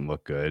offense doesn't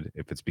look good,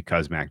 if it's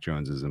because Mac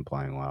Jones isn't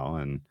playing well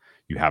and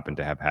you happen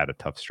to have had a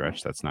tough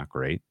stretch, that's not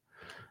great.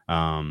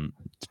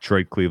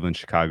 Detroit, Cleveland,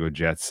 Chicago,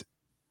 Jets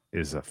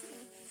is a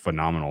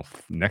phenomenal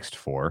next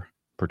 4,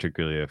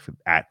 particularly if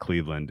at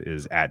Cleveland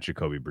is at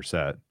Jacoby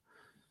Brissett.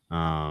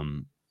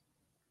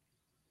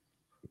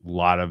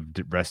 Lot of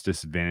rest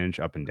disadvantage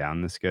up and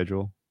down the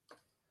schedule.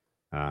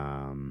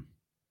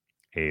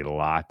 A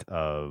lot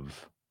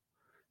of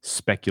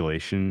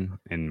speculation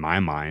in my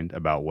mind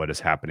about what is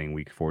happening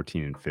week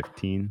 14 and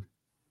 15.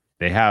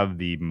 They have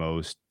the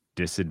most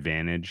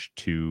disadvantaged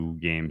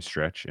 2-game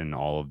stretch in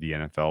all of the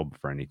NFL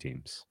for any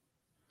teams.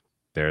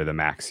 They're the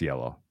max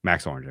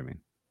orange, I mean.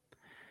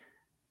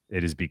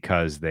 It is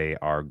because they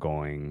are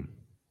going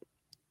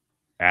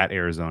at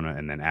Arizona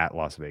and then at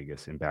Las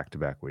Vegas in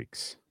back-to-back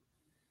weeks.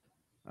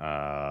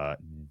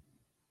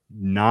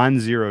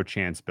 Non-zero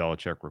chance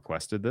Belichick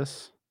requested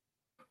this.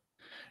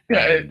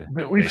 Yeah,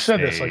 we've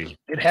said this, like,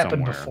 it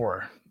happened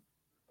before.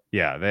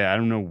 Yeah, I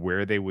don't know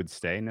where they would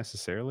stay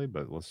necessarily,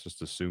 but let's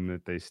just assume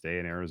that they stay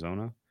in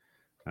Arizona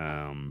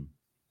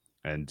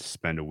and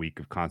spend a week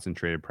of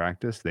concentrated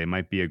practice. They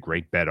might be a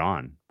great bet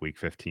on week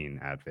 15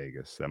 at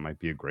Vegas. That might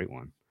be a great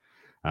one.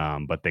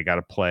 But they got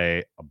to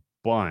play a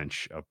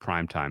bunch of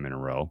primetime in a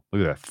row.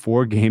 Look at that,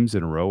 4 games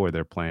in a row where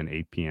they're playing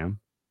 8 p.m.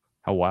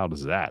 How wild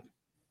is that?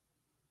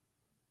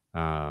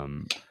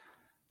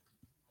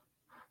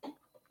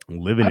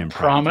 Living in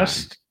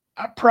primetime.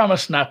 I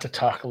promised not to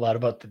talk a lot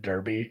about the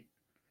Derby,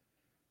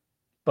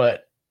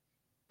 but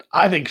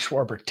I think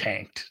Schwarber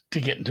tanked to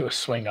get into a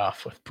swing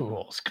off with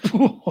Pujols.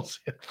 Pujols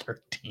hit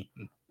 13.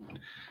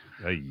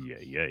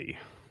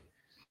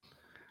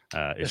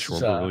 Is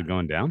Schwarber really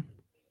going down?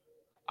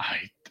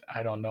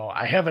 I don't know.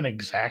 I have an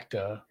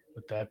exacta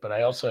with that, but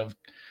I also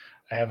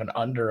have an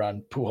under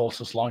on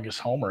Pujols' longest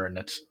homer, and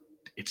it's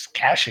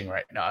cashing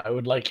right now. I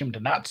would like him to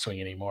not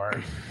swing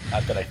anymore.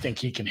 Not that I think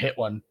he can hit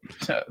one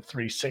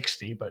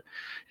 360, but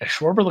yeah,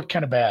 Schwarber looked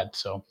kind of bad.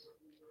 So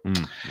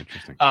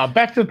interesting.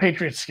 Back to the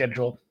Patriots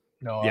schedule.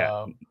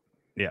 Yeah.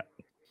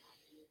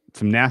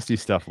 Some nasty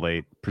stuff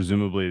late.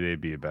 Presumably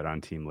they'd be a bet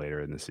on team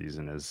later in the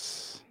season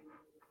as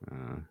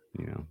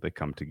they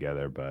come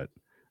together, but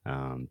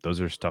those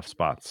are tough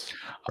spots.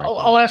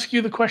 I'll ask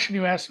you the question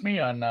you asked me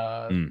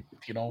on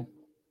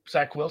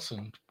Zach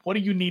Wilson. What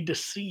do you need to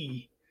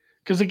see?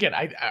 Because again,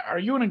 are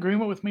you in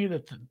agreement with me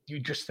that you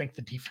just think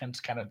the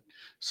defense kind of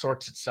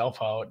sorts itself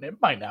out? And it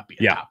might not be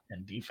a top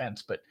 10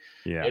 defense, but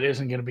it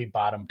isn't going to be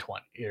bottom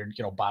 20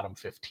 or bottom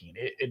 15.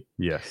 It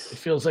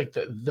feels like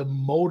the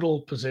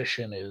modal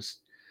position is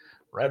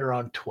right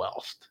around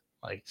 12th,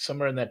 like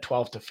somewhere in that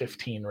 12 to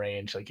 15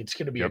 range. Like, it's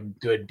going to be a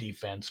good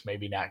defense,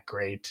 maybe not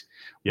great,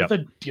 with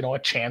a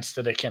chance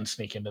that it can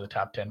sneak into the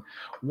top 10.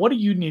 What do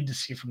you need to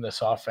see from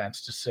this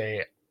offense to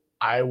say,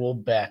 I will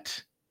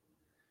bet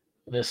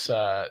this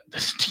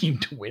team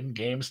to win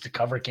games, to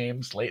cover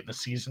games late in the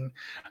season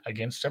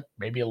against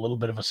maybe a little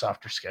bit of a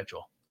softer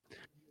schedule?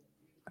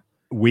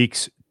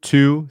 Weeks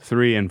 2,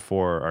 3, and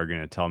 4 are going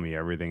to tell me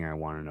everything I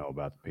want to know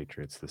about the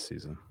Patriots this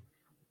season.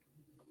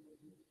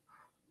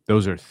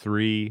 Those are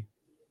 3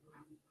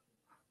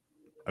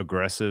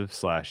 aggressive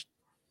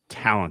 /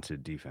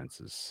 talented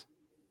defenses.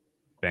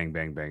 Bang,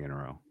 bang, bang in a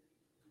row.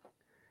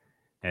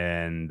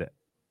 And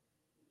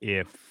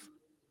if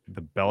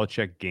the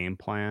Belichick game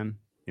plan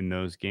in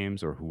those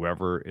games, or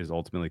whoever is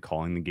ultimately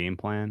calling the game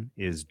plan,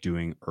 is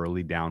doing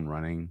early down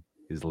running,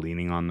 is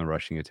leaning on the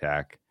rushing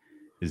attack,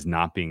 is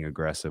not being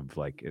aggressive.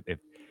 Like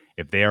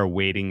if they are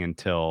waiting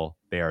until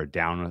they are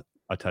down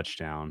a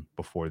touchdown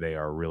before they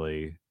are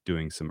really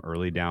doing some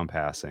early down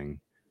passing,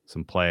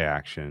 some play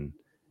action,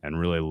 and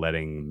really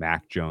letting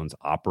Mac Jones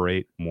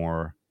operate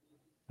more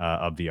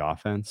of the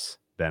offense,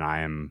 then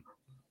I am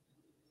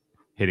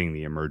hitting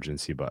the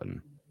emergency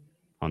button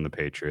on the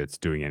Patriots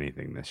doing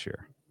anything this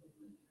year.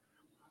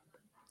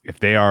 If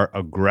they are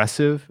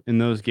aggressive in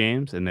those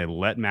games and they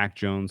let Mac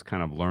Jones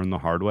kind of learn the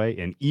hard way,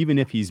 and even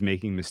if he's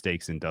making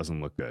mistakes and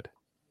doesn't look good,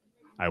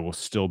 I will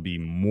still be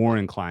more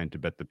inclined to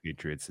bet the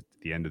Patriots at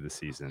the end of the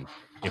season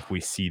if we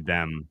see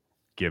them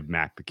give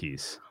Mac the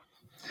keys.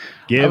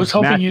 I was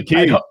hoping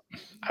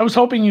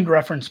you'd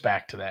reference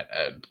back to that,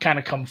 kind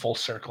of come full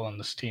circle in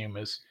this team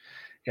is,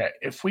 yeah,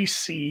 if we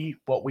see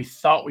what we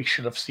thought we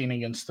should have seen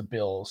against the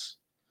Bills,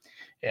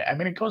 yeah, I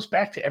mean, it goes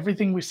back to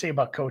everything we say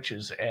about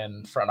coaches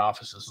and front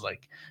offices.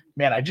 Like,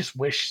 man, I just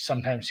wish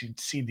sometimes you'd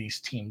see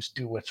these teams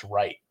do what's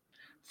right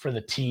for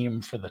the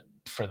team, for the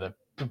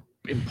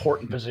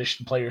important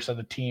position players on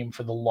the team,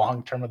 for the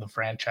long term of the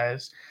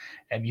franchise,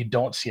 and you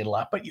don't see it a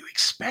lot. But you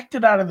expect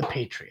it out of the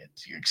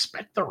Patriots. You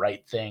expect the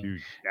right thing.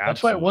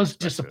 That's why it was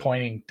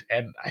disappointing,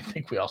 and I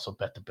think we also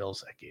bet the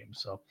Bills that game,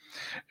 so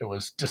it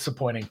was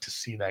disappointing to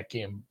see that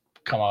game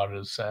come out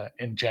as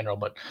in general.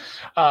 But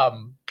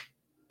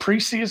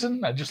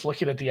preseason, I'm just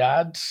looking at the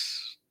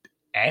odds.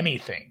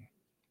 Anything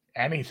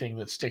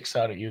that sticks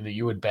out at you that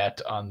you would bet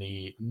on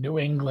the New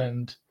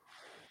England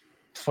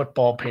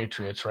Football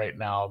Patriots right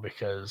now?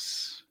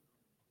 Because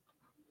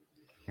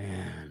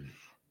I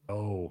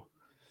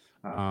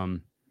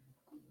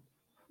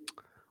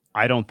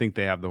don't think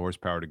they have the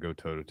horsepower to go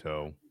toe to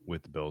toe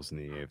with the Bills in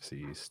the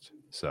AFC East.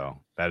 So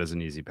that is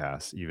an easy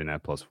pass, even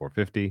at plus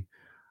 450.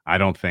 I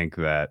don't think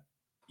that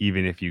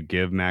even if you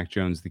give Mac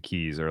Jones the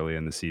keys early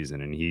in the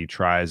season and he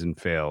tries and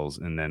fails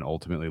and then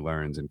ultimately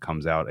learns and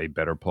comes out a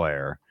better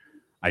player,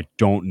 I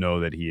don't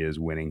know that he is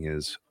winning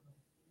his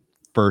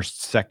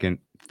first, second,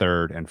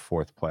 third, and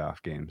fourth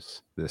playoff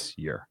games this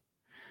year.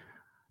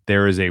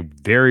 There is a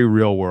very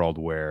real world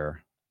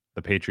where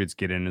the Patriots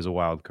get in as a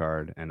wild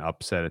card and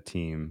upset a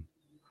team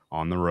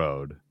on the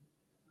road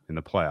in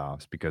the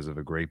playoffs because of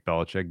a great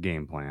Belichick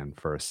game plan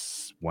for a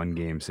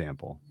one-game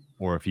sample,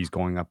 or if he's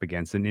going up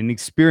against an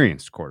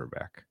inexperienced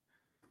quarterback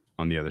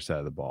on the other side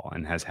of the ball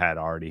and has had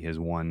already his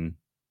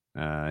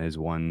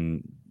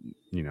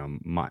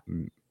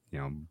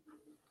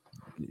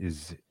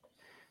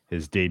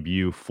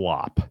debut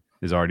flop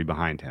is already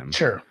behind him.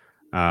 Sure.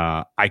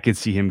 I could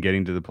see him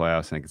getting to the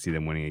playoffs and I could see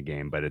them winning a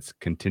game, but it's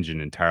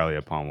contingent entirely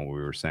upon what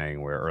we were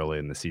saying, where early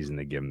in the season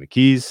they give him the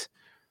keys.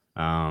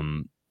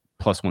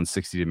 Plus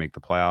 160 to make the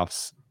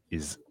playoffs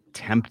is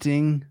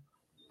tempting,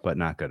 but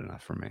not good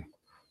enough for me,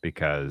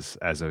 because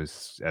as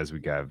we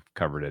have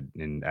covered it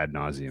in ad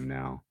nauseum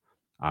now,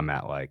 I'm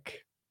at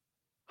like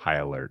high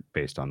alert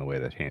based on the way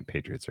that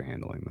Patriots are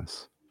handling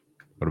this.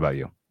 What about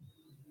you?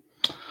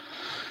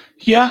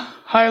 Yeah,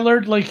 high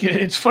alert. Like,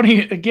 it's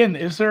funny. Again,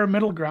 is there a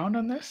middle ground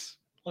on this?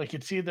 Like,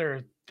 it's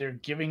either they're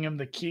giving him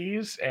the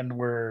keys and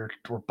we're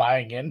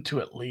buying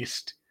into at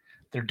least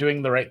they're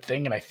doing the right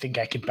thing, and I think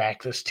I can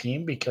back this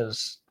team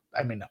because,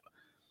 I mean,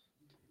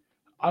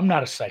 I'm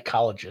not a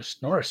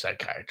psychologist nor a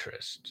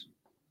psychiatrist.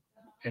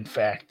 In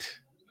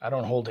fact, I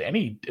don't hold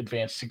any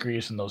advanced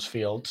degrees in those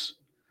fields,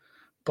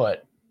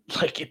 but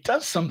like, it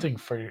does something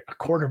for a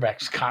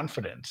quarterback's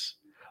confidence.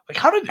 Like,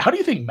 how do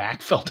you think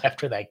Mac felt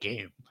after that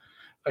game?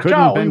 Like, couldn't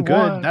have been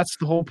good. That's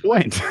the whole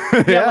point.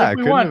 Like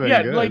we won.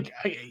 Yeah, good. Like,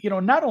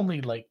 not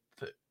only like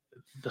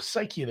the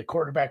psyche of the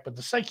quarterback, but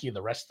the psyche of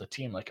the rest of the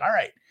team. Like, all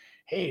right,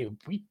 hey,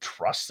 we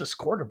trust this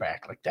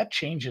quarterback. Like, that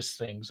changes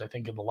things, I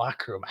think, in the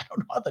locker room. I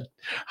don't know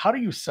how do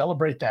you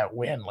celebrate that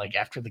win? Like,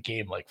 after the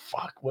game, like,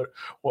 fuck, what?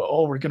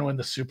 Oh, we're gonna win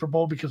the Super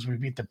Bowl because we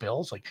beat the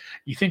Bills. Like,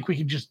 you think we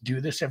can just do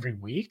this every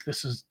week?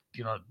 This is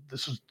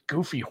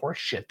goofy horse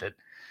shit that.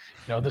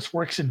 This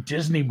works in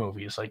Disney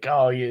movies. Like,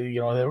 oh, they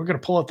were going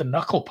to pull out the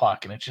knuckle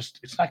puck, and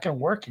it's not going to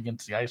work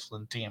against the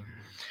Iceland team.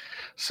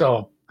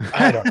 So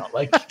I don't know.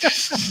 Like,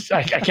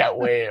 I got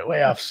way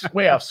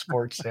off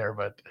sports there,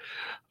 but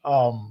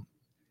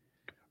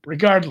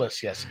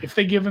regardless, yes, if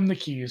they give him the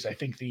keys, I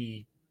think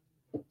the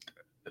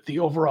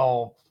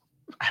overall,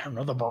 I don't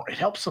know, it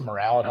helps the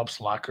morale, it helps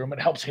the locker room,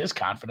 it helps his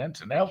confidence,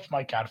 and it helps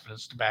my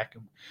confidence to back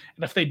him.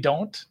 And if they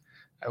don't,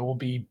 I will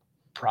be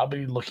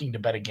probably looking to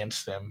bet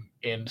against them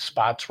in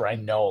spots where I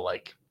know,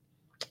 like,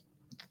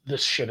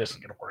 this shit isn't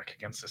going to work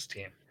against this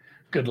team.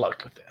 Good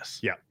luck with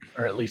this. Yeah.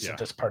 Or at least at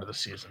this part of the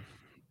season.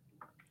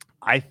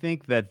 I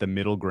think that the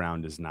middle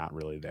ground is not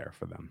really there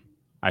for them.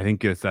 I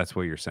think that's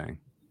what you're saying.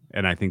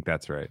 And I think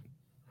that's right.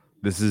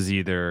 This is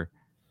either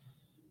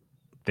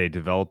they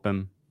develop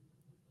him,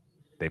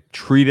 they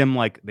treat him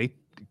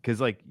because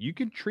you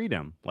can treat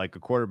him like a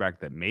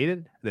quarterback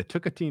that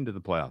took a team to the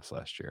playoffs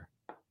last year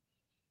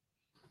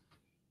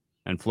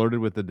and flirted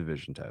with the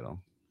division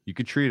title. You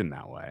could treat him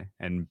that way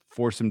and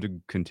force him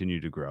to continue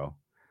to grow.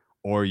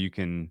 or you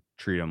can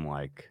treat him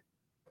like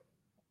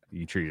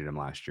you treated him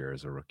last year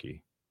as a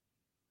rookie.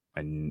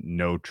 And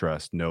no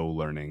trust, no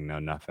learning, no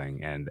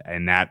nothing. And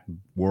in that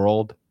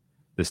world,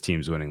 this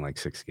team's winning like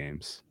 6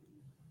 games.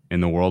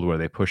 In the world where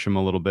they push him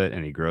a little bit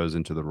and he grows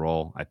into the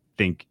role, I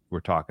think we're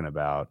talking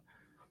about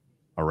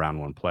a round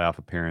 1 playoff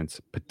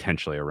appearance,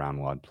 potentially a round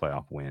 1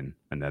 playoff win,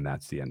 and then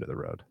that's the end of the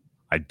road.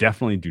 I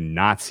definitely do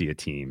not see a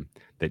team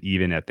that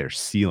even at their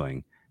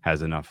ceiling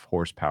has enough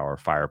horsepower,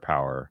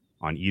 firepower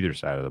on either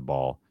side of the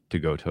ball to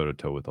go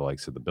toe-to-toe with the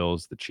likes of the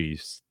Bills, the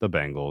Chiefs, the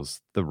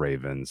Bengals, the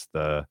Ravens,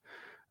 the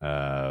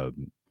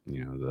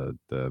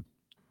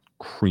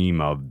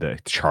cream of the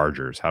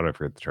Chargers. How did I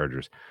forget the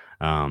Chargers?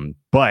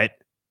 But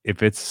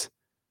if it's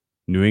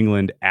New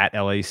England at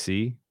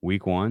LAC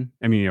week 1,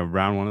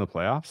 round 1 of the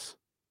playoffs,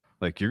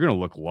 like you're going to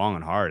look long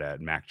and hard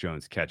at Mac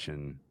Jones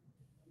catching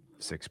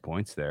 6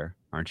 points there,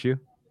 aren't you?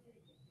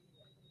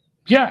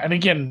 Yeah. And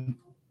again,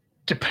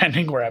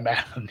 depending where I'm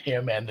at on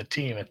him and the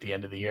team at the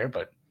end of the year,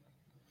 but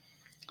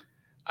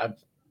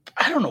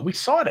I don't know. We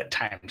saw it at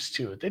times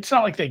too. It's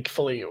not like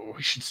we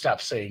should stop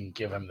saying,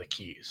 give him the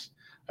keys.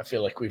 I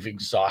feel like we've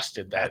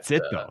exhausted that.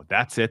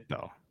 That's it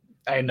though.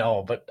 I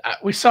know, but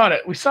we saw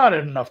it. We saw it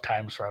enough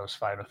times where I was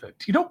fine with it.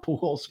 Do you know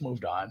Pujols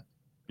moved on?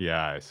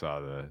 Yeah, I saw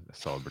the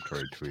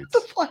celebratory tweets. What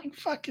the flying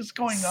fuck is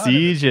going on?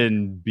 Siege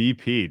and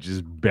BP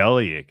just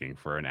belly aching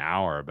for an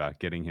hour about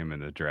getting him in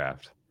the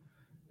draft,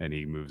 and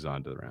he moves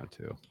on to the round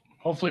 2.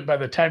 Hopefully, by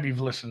the time you've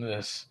listened to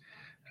this,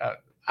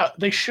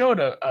 they showed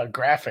a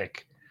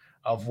graphic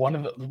of one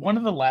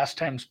of the last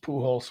times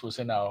Pujols was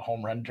in a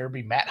home run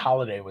derby. Matt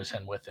Holliday was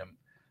in with him.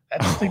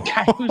 That's the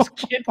guy whose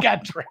kid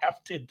got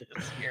drafted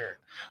this year.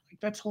 Like,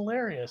 that's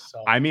hilarious.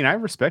 So I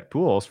respect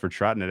Pujols for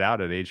trotting it out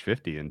at age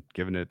 50 and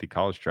giving it the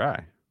college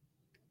try.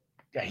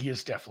 Yeah, he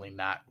is definitely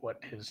not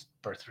what his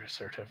birth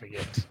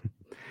certificate,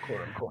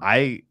 quote unquote.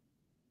 I'm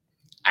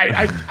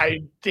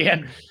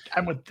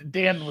with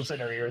Dan was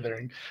in our ear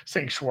there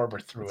saying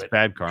Schwarber threw it.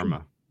 Bad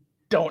karma.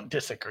 Don't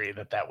disagree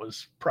that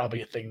was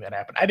probably a thing that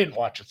happened. I didn't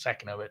watch a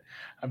second of it.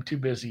 I'm too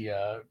busy,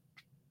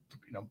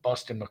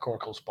 busting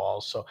McCorkle's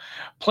balls. So,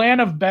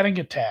 plan of betting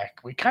attack.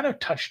 We kind of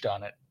touched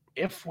on it.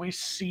 If we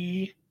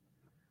see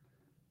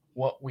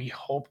what we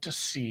hope to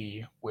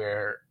see,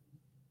 where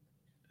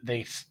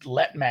they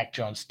let Mac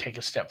Jones take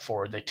a step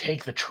forward, they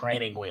take the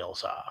training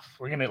wheels off.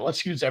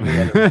 Let's use every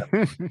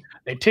other.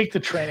 They take the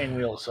training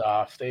wheels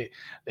off. They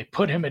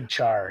put him in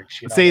charge.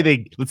 Let's say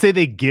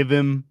they give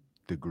him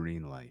the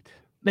green light.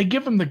 They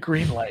give him the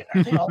green light.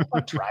 Are they all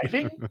about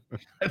driving?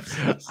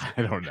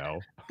 I don't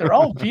know. They're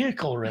all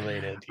vehicle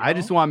related. I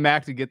just want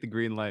Mac to get the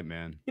green light,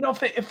 man.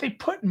 If they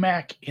put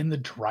Mac in the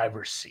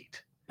driver's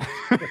seat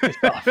with this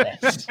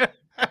offense,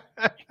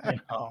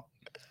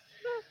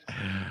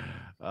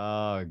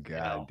 Oh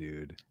God,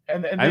 dude.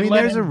 And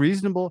there's a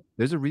reasonable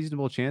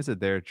chance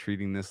that they're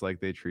treating this like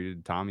they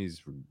treated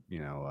Tommy's,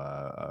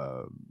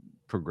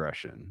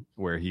 progression,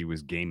 where he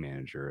was game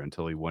manager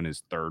until he won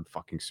his 3rd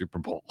fucking Super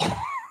Bowl.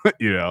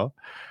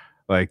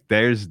 Like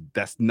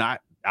that's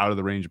not out of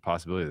the range of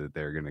possibility that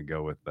they're going to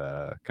go with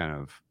kind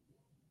of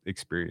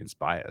experience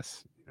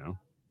bias.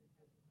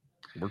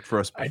 Worked for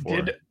us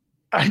before.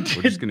 We're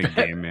just going to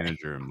game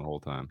manager him the whole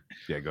time.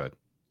 Yeah, go ahead.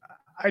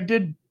 I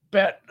did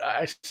bet.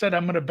 I said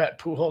I'm going to bet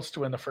Pujols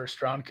to win the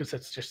first round because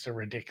it's just a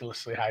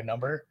ridiculously high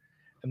number,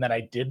 and then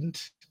I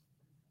didn't.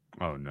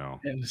 Oh no!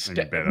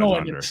 Instead,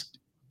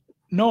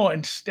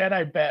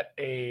 I bet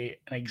an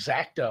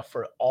exacta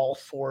for all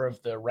 4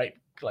 of the right.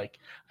 Like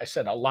I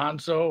said,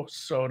 Alonso,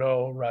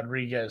 Soto,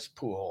 Rodriguez,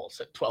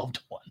 Pujols at 12-1.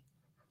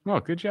 Oh,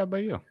 good job by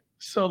you.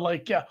 So,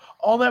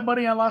 all that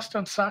money I lost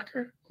on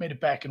soccer made it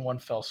back in one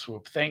fell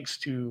swoop, thanks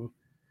to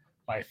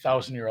my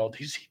 1,000-year-old.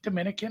 Is he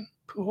Dominican,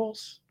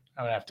 Pujols?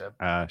 I'm gonna have to.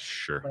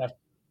 Sure. I'm gonna have to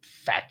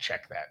fact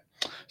check that.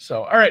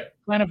 So, all right.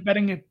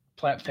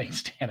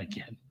 Thanks, Dan,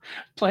 again.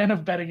 Plan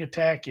of betting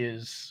attack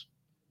is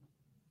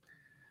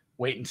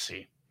wait and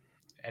see,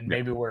 and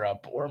maybe we're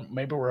up, or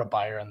maybe we're a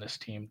buyer on this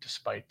team,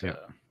 despite.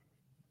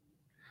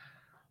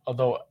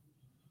 Although,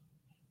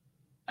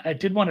 I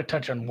did want to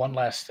touch on one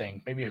last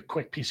thing, maybe a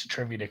quick piece of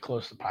trivia to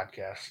close the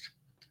podcast.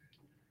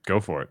 Go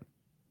for it.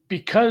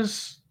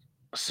 Because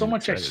so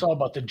much I saw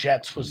about the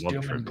Jets was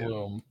doom and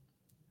gloom.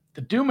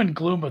 The doom and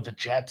gloom of the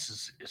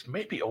Jets is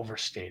maybe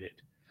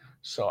overstated.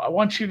 So I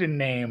want you to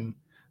name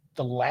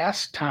the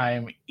last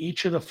time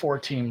each of the 4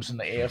 teams in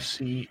the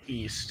AFC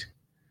East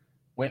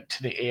went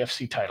to the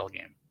AFC title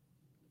game.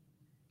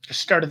 Just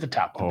start at the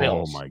top. The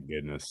Bills. Oh my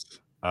goodness.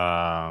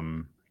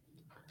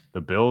 The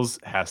Bills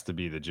has to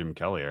be the Jim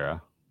Kelly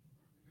era.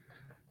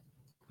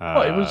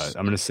 It was.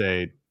 I'm going to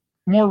say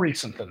more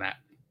recent than that.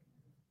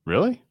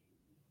 Really?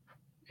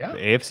 Yeah. The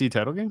AFC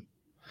title game?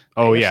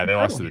 Oh, yeah. They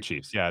lost to the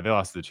Chiefs. Yeah, they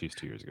lost to the Chiefs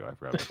 2 years ago. I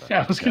forgot about that.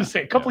 Yeah, I was going to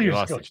say a couple years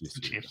ago.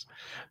 The Chiefs.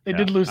 They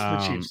did lose to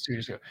the Chiefs 2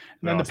 years ago.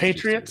 And then the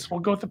Patriots. We'll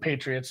go with the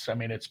Patriots.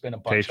 It's been a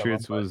bunch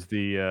Patriots of them. Was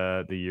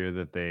the year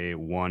that they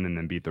won and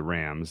then beat the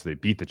Rams. They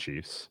beat the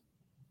Chiefs.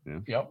 Yeah.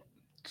 Yep.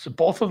 So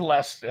both of the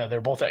last,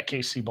 they're both at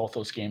KC, both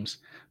those games.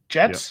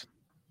 Jets.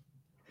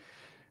 Yep.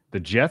 The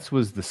Jets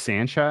was the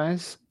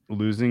Sanchez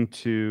losing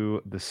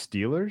to the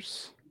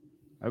Steelers,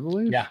 I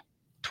believe. Yeah.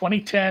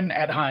 2010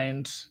 at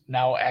Heinz,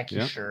 now Aki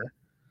Yep. Sure.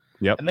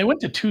 Yep. And they went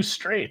to 2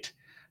 straight.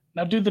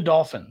 Now do the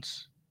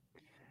Dolphins.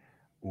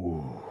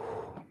 Ooh,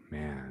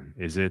 man.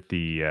 Is it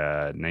the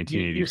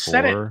 1984? You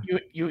said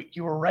it.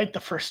 You were right the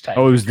first time.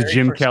 Oh, it was the Very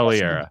Jim first Kelly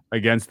lesson. era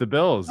against the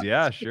Bills.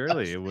 Yeah, Yes.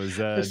 surely. It was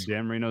This-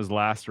 Dan Marino's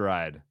last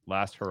ride,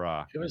 last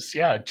hurrah. It was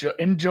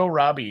in Joe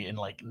Robbie in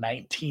like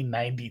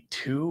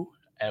 1992,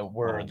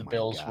 where Oh the my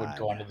Bills would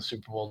go God. on to the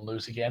Super Bowl and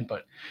lose again.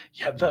 But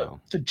yeah, Wow.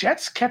 the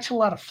Jets catch a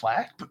lot of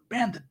flack, but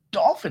man, the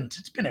Dolphins,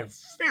 it's been a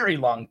very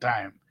long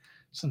time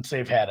since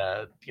they've had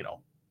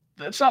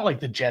it's not like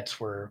the Jets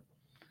were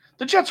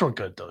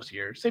good those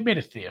years. They made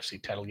it to the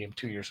AFC title game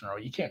 2 years in a row.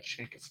 You can't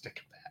shake a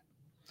stick at that.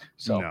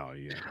 So No,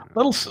 yeah.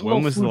 when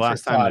When was the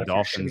last time the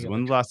Dolphins? Dolphins?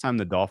 When was the last time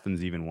the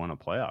Dolphins even won a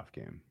playoff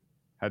game?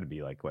 Had to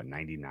be like what,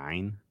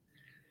 99,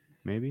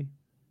 maybe.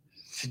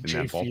 Did in Jay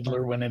that ballpark?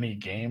 Fiedler win any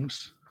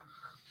games?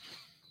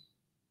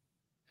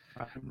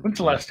 I don't When's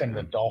the remember, last time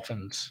the man.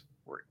 Dolphins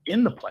were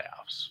in the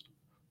playoffs?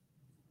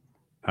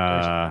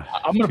 I'm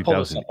I'm going to pull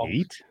this up.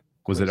 2008.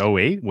 Was it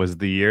 08? Was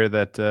the year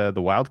that the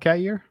Wildcat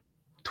year?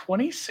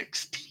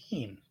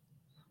 2016.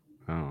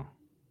 Oh,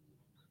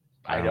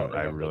 I don't. I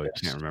remember really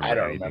this. can't remember I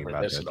don't anything remember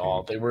about this that at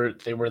all. team.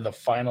 They were the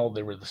final.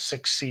 They were the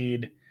 6th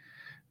seed.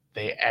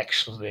 They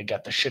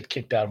got the shit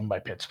kicked out of them by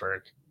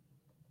Pittsburgh.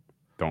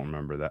 Don't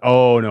remember that.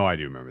 Oh no, I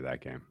do remember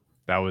that game.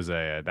 That was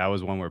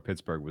one where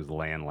Pittsburgh was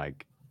laying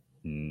like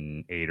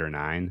 8 or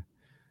 9,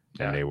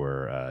 Yeah. and they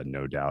were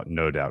no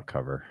doubt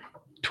cover.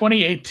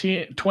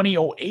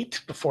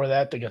 2008. Before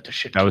that, they got the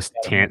shit. That was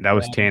kicked out of them. that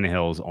was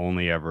Tannehill's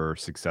only ever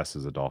success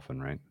as a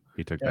Dolphin, right?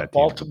 He took Yeah, that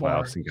team to the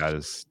Baltimore. playoffs and got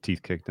his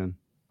teeth kicked in.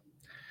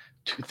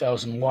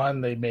 2001.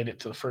 They made it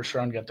to the first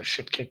round. Got the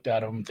shit kicked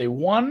out of them. They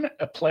won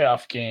a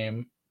playoff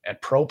game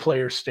at Pro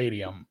Player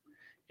Stadium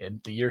in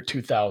the year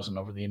 2000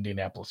 over the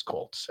Indianapolis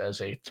Colts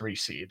as a 3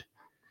 seed.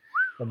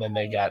 And then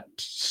they got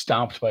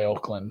stomped by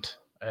Oakland,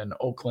 and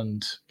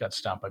Oakland got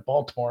stomped by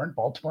Baltimore, and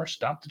Baltimore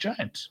stomped the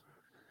Giants.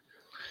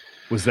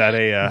 Was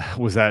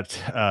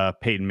that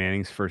Peyton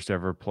Manning's first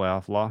ever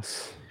playoff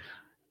loss?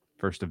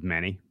 First of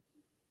many?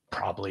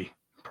 Probably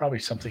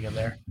something in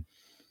there.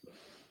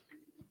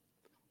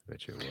 I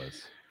bet you it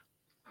was.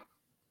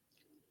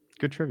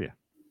 Good trivia.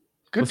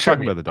 Good Let's talk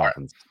trivia. about the All right,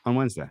 Dolphins on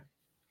Wednesday.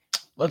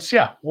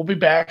 we'll be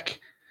back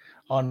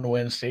on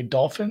Wednesday.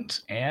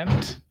 Dolphins,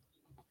 and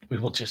we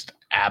will just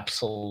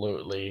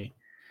absolutely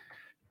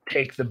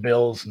take the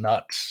Bills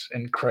nuts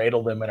and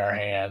cradle them in our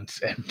hands,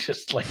 and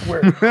just like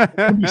we're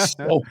gonna be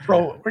so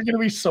pro. We're gonna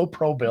be so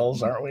pro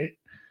Bills, aren't we?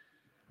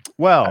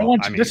 Well, I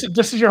want you.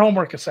 This is your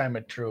homework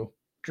assignment, Drew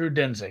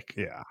Dinzik.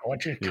 yeah. I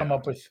want you to come Yeah.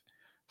 up with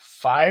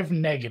 5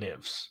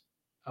 negatives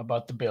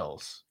about the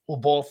Bills. We'll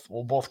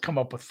both come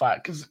up with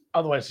 5, because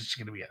otherwise it's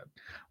going to be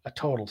a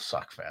total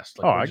suck fest.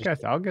 Like, I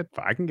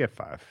can get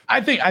 5.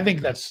 I think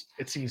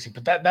it's easy,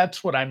 but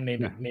that's what I'm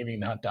naming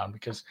the hunt down,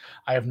 because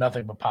I have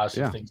nothing but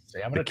positive Yeah. things to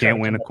say. I'm They going to can't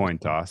win a coin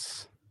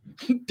toss.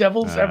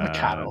 Devil's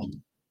avocado.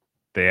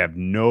 They have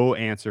no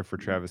answer for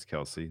Travis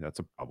Kelce. That's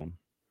a problem.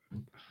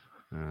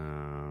 All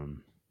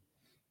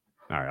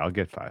right, I'll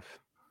get 5.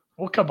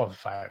 We'll come up with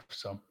 5.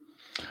 So,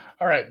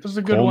 all right, this is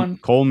a good Cole, one.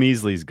 Cole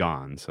Measley's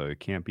gone, so it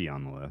can't be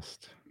on the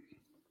list.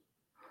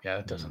 Yeah,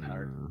 that doesn't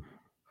hurt.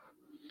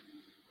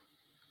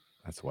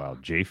 That's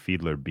wild. Jay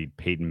Fiedler beat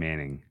Peyton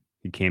Manning.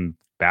 He came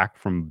back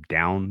from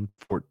down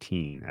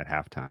 14 at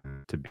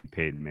halftime to beat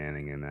Peyton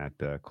Manning in that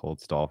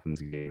Colts Dolphins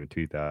game in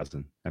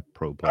 2000 at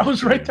Pro Bowl. I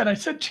was right then. I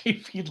said Jay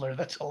Fiedler.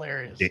 That's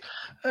hilarious.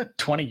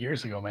 20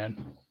 years ago,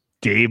 man.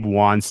 Dave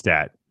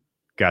Wannstedt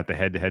got the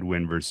head-to-head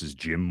win versus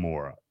Jim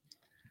Mora.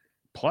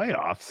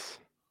 Playoffs.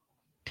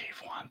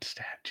 Dave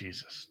Wannstedt.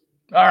 Jesus.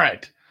 All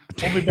right.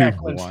 We'll be back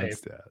Dave Wednesday.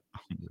 Wannstedt.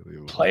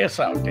 Unbelievable. Play us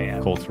out,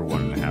 Dan. Colts were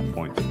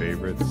 1.5-point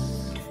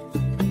favorites.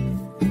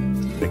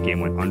 That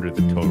game went under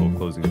the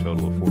closing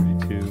total of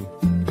 42.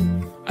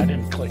 I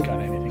didn't click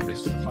on anything. This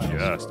is the final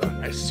Just score.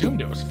 I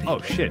assumed it was Oh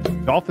feedback.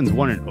 shit! Dolphins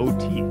won an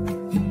OT.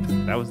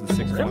 That was the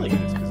 6th Really?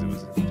 one.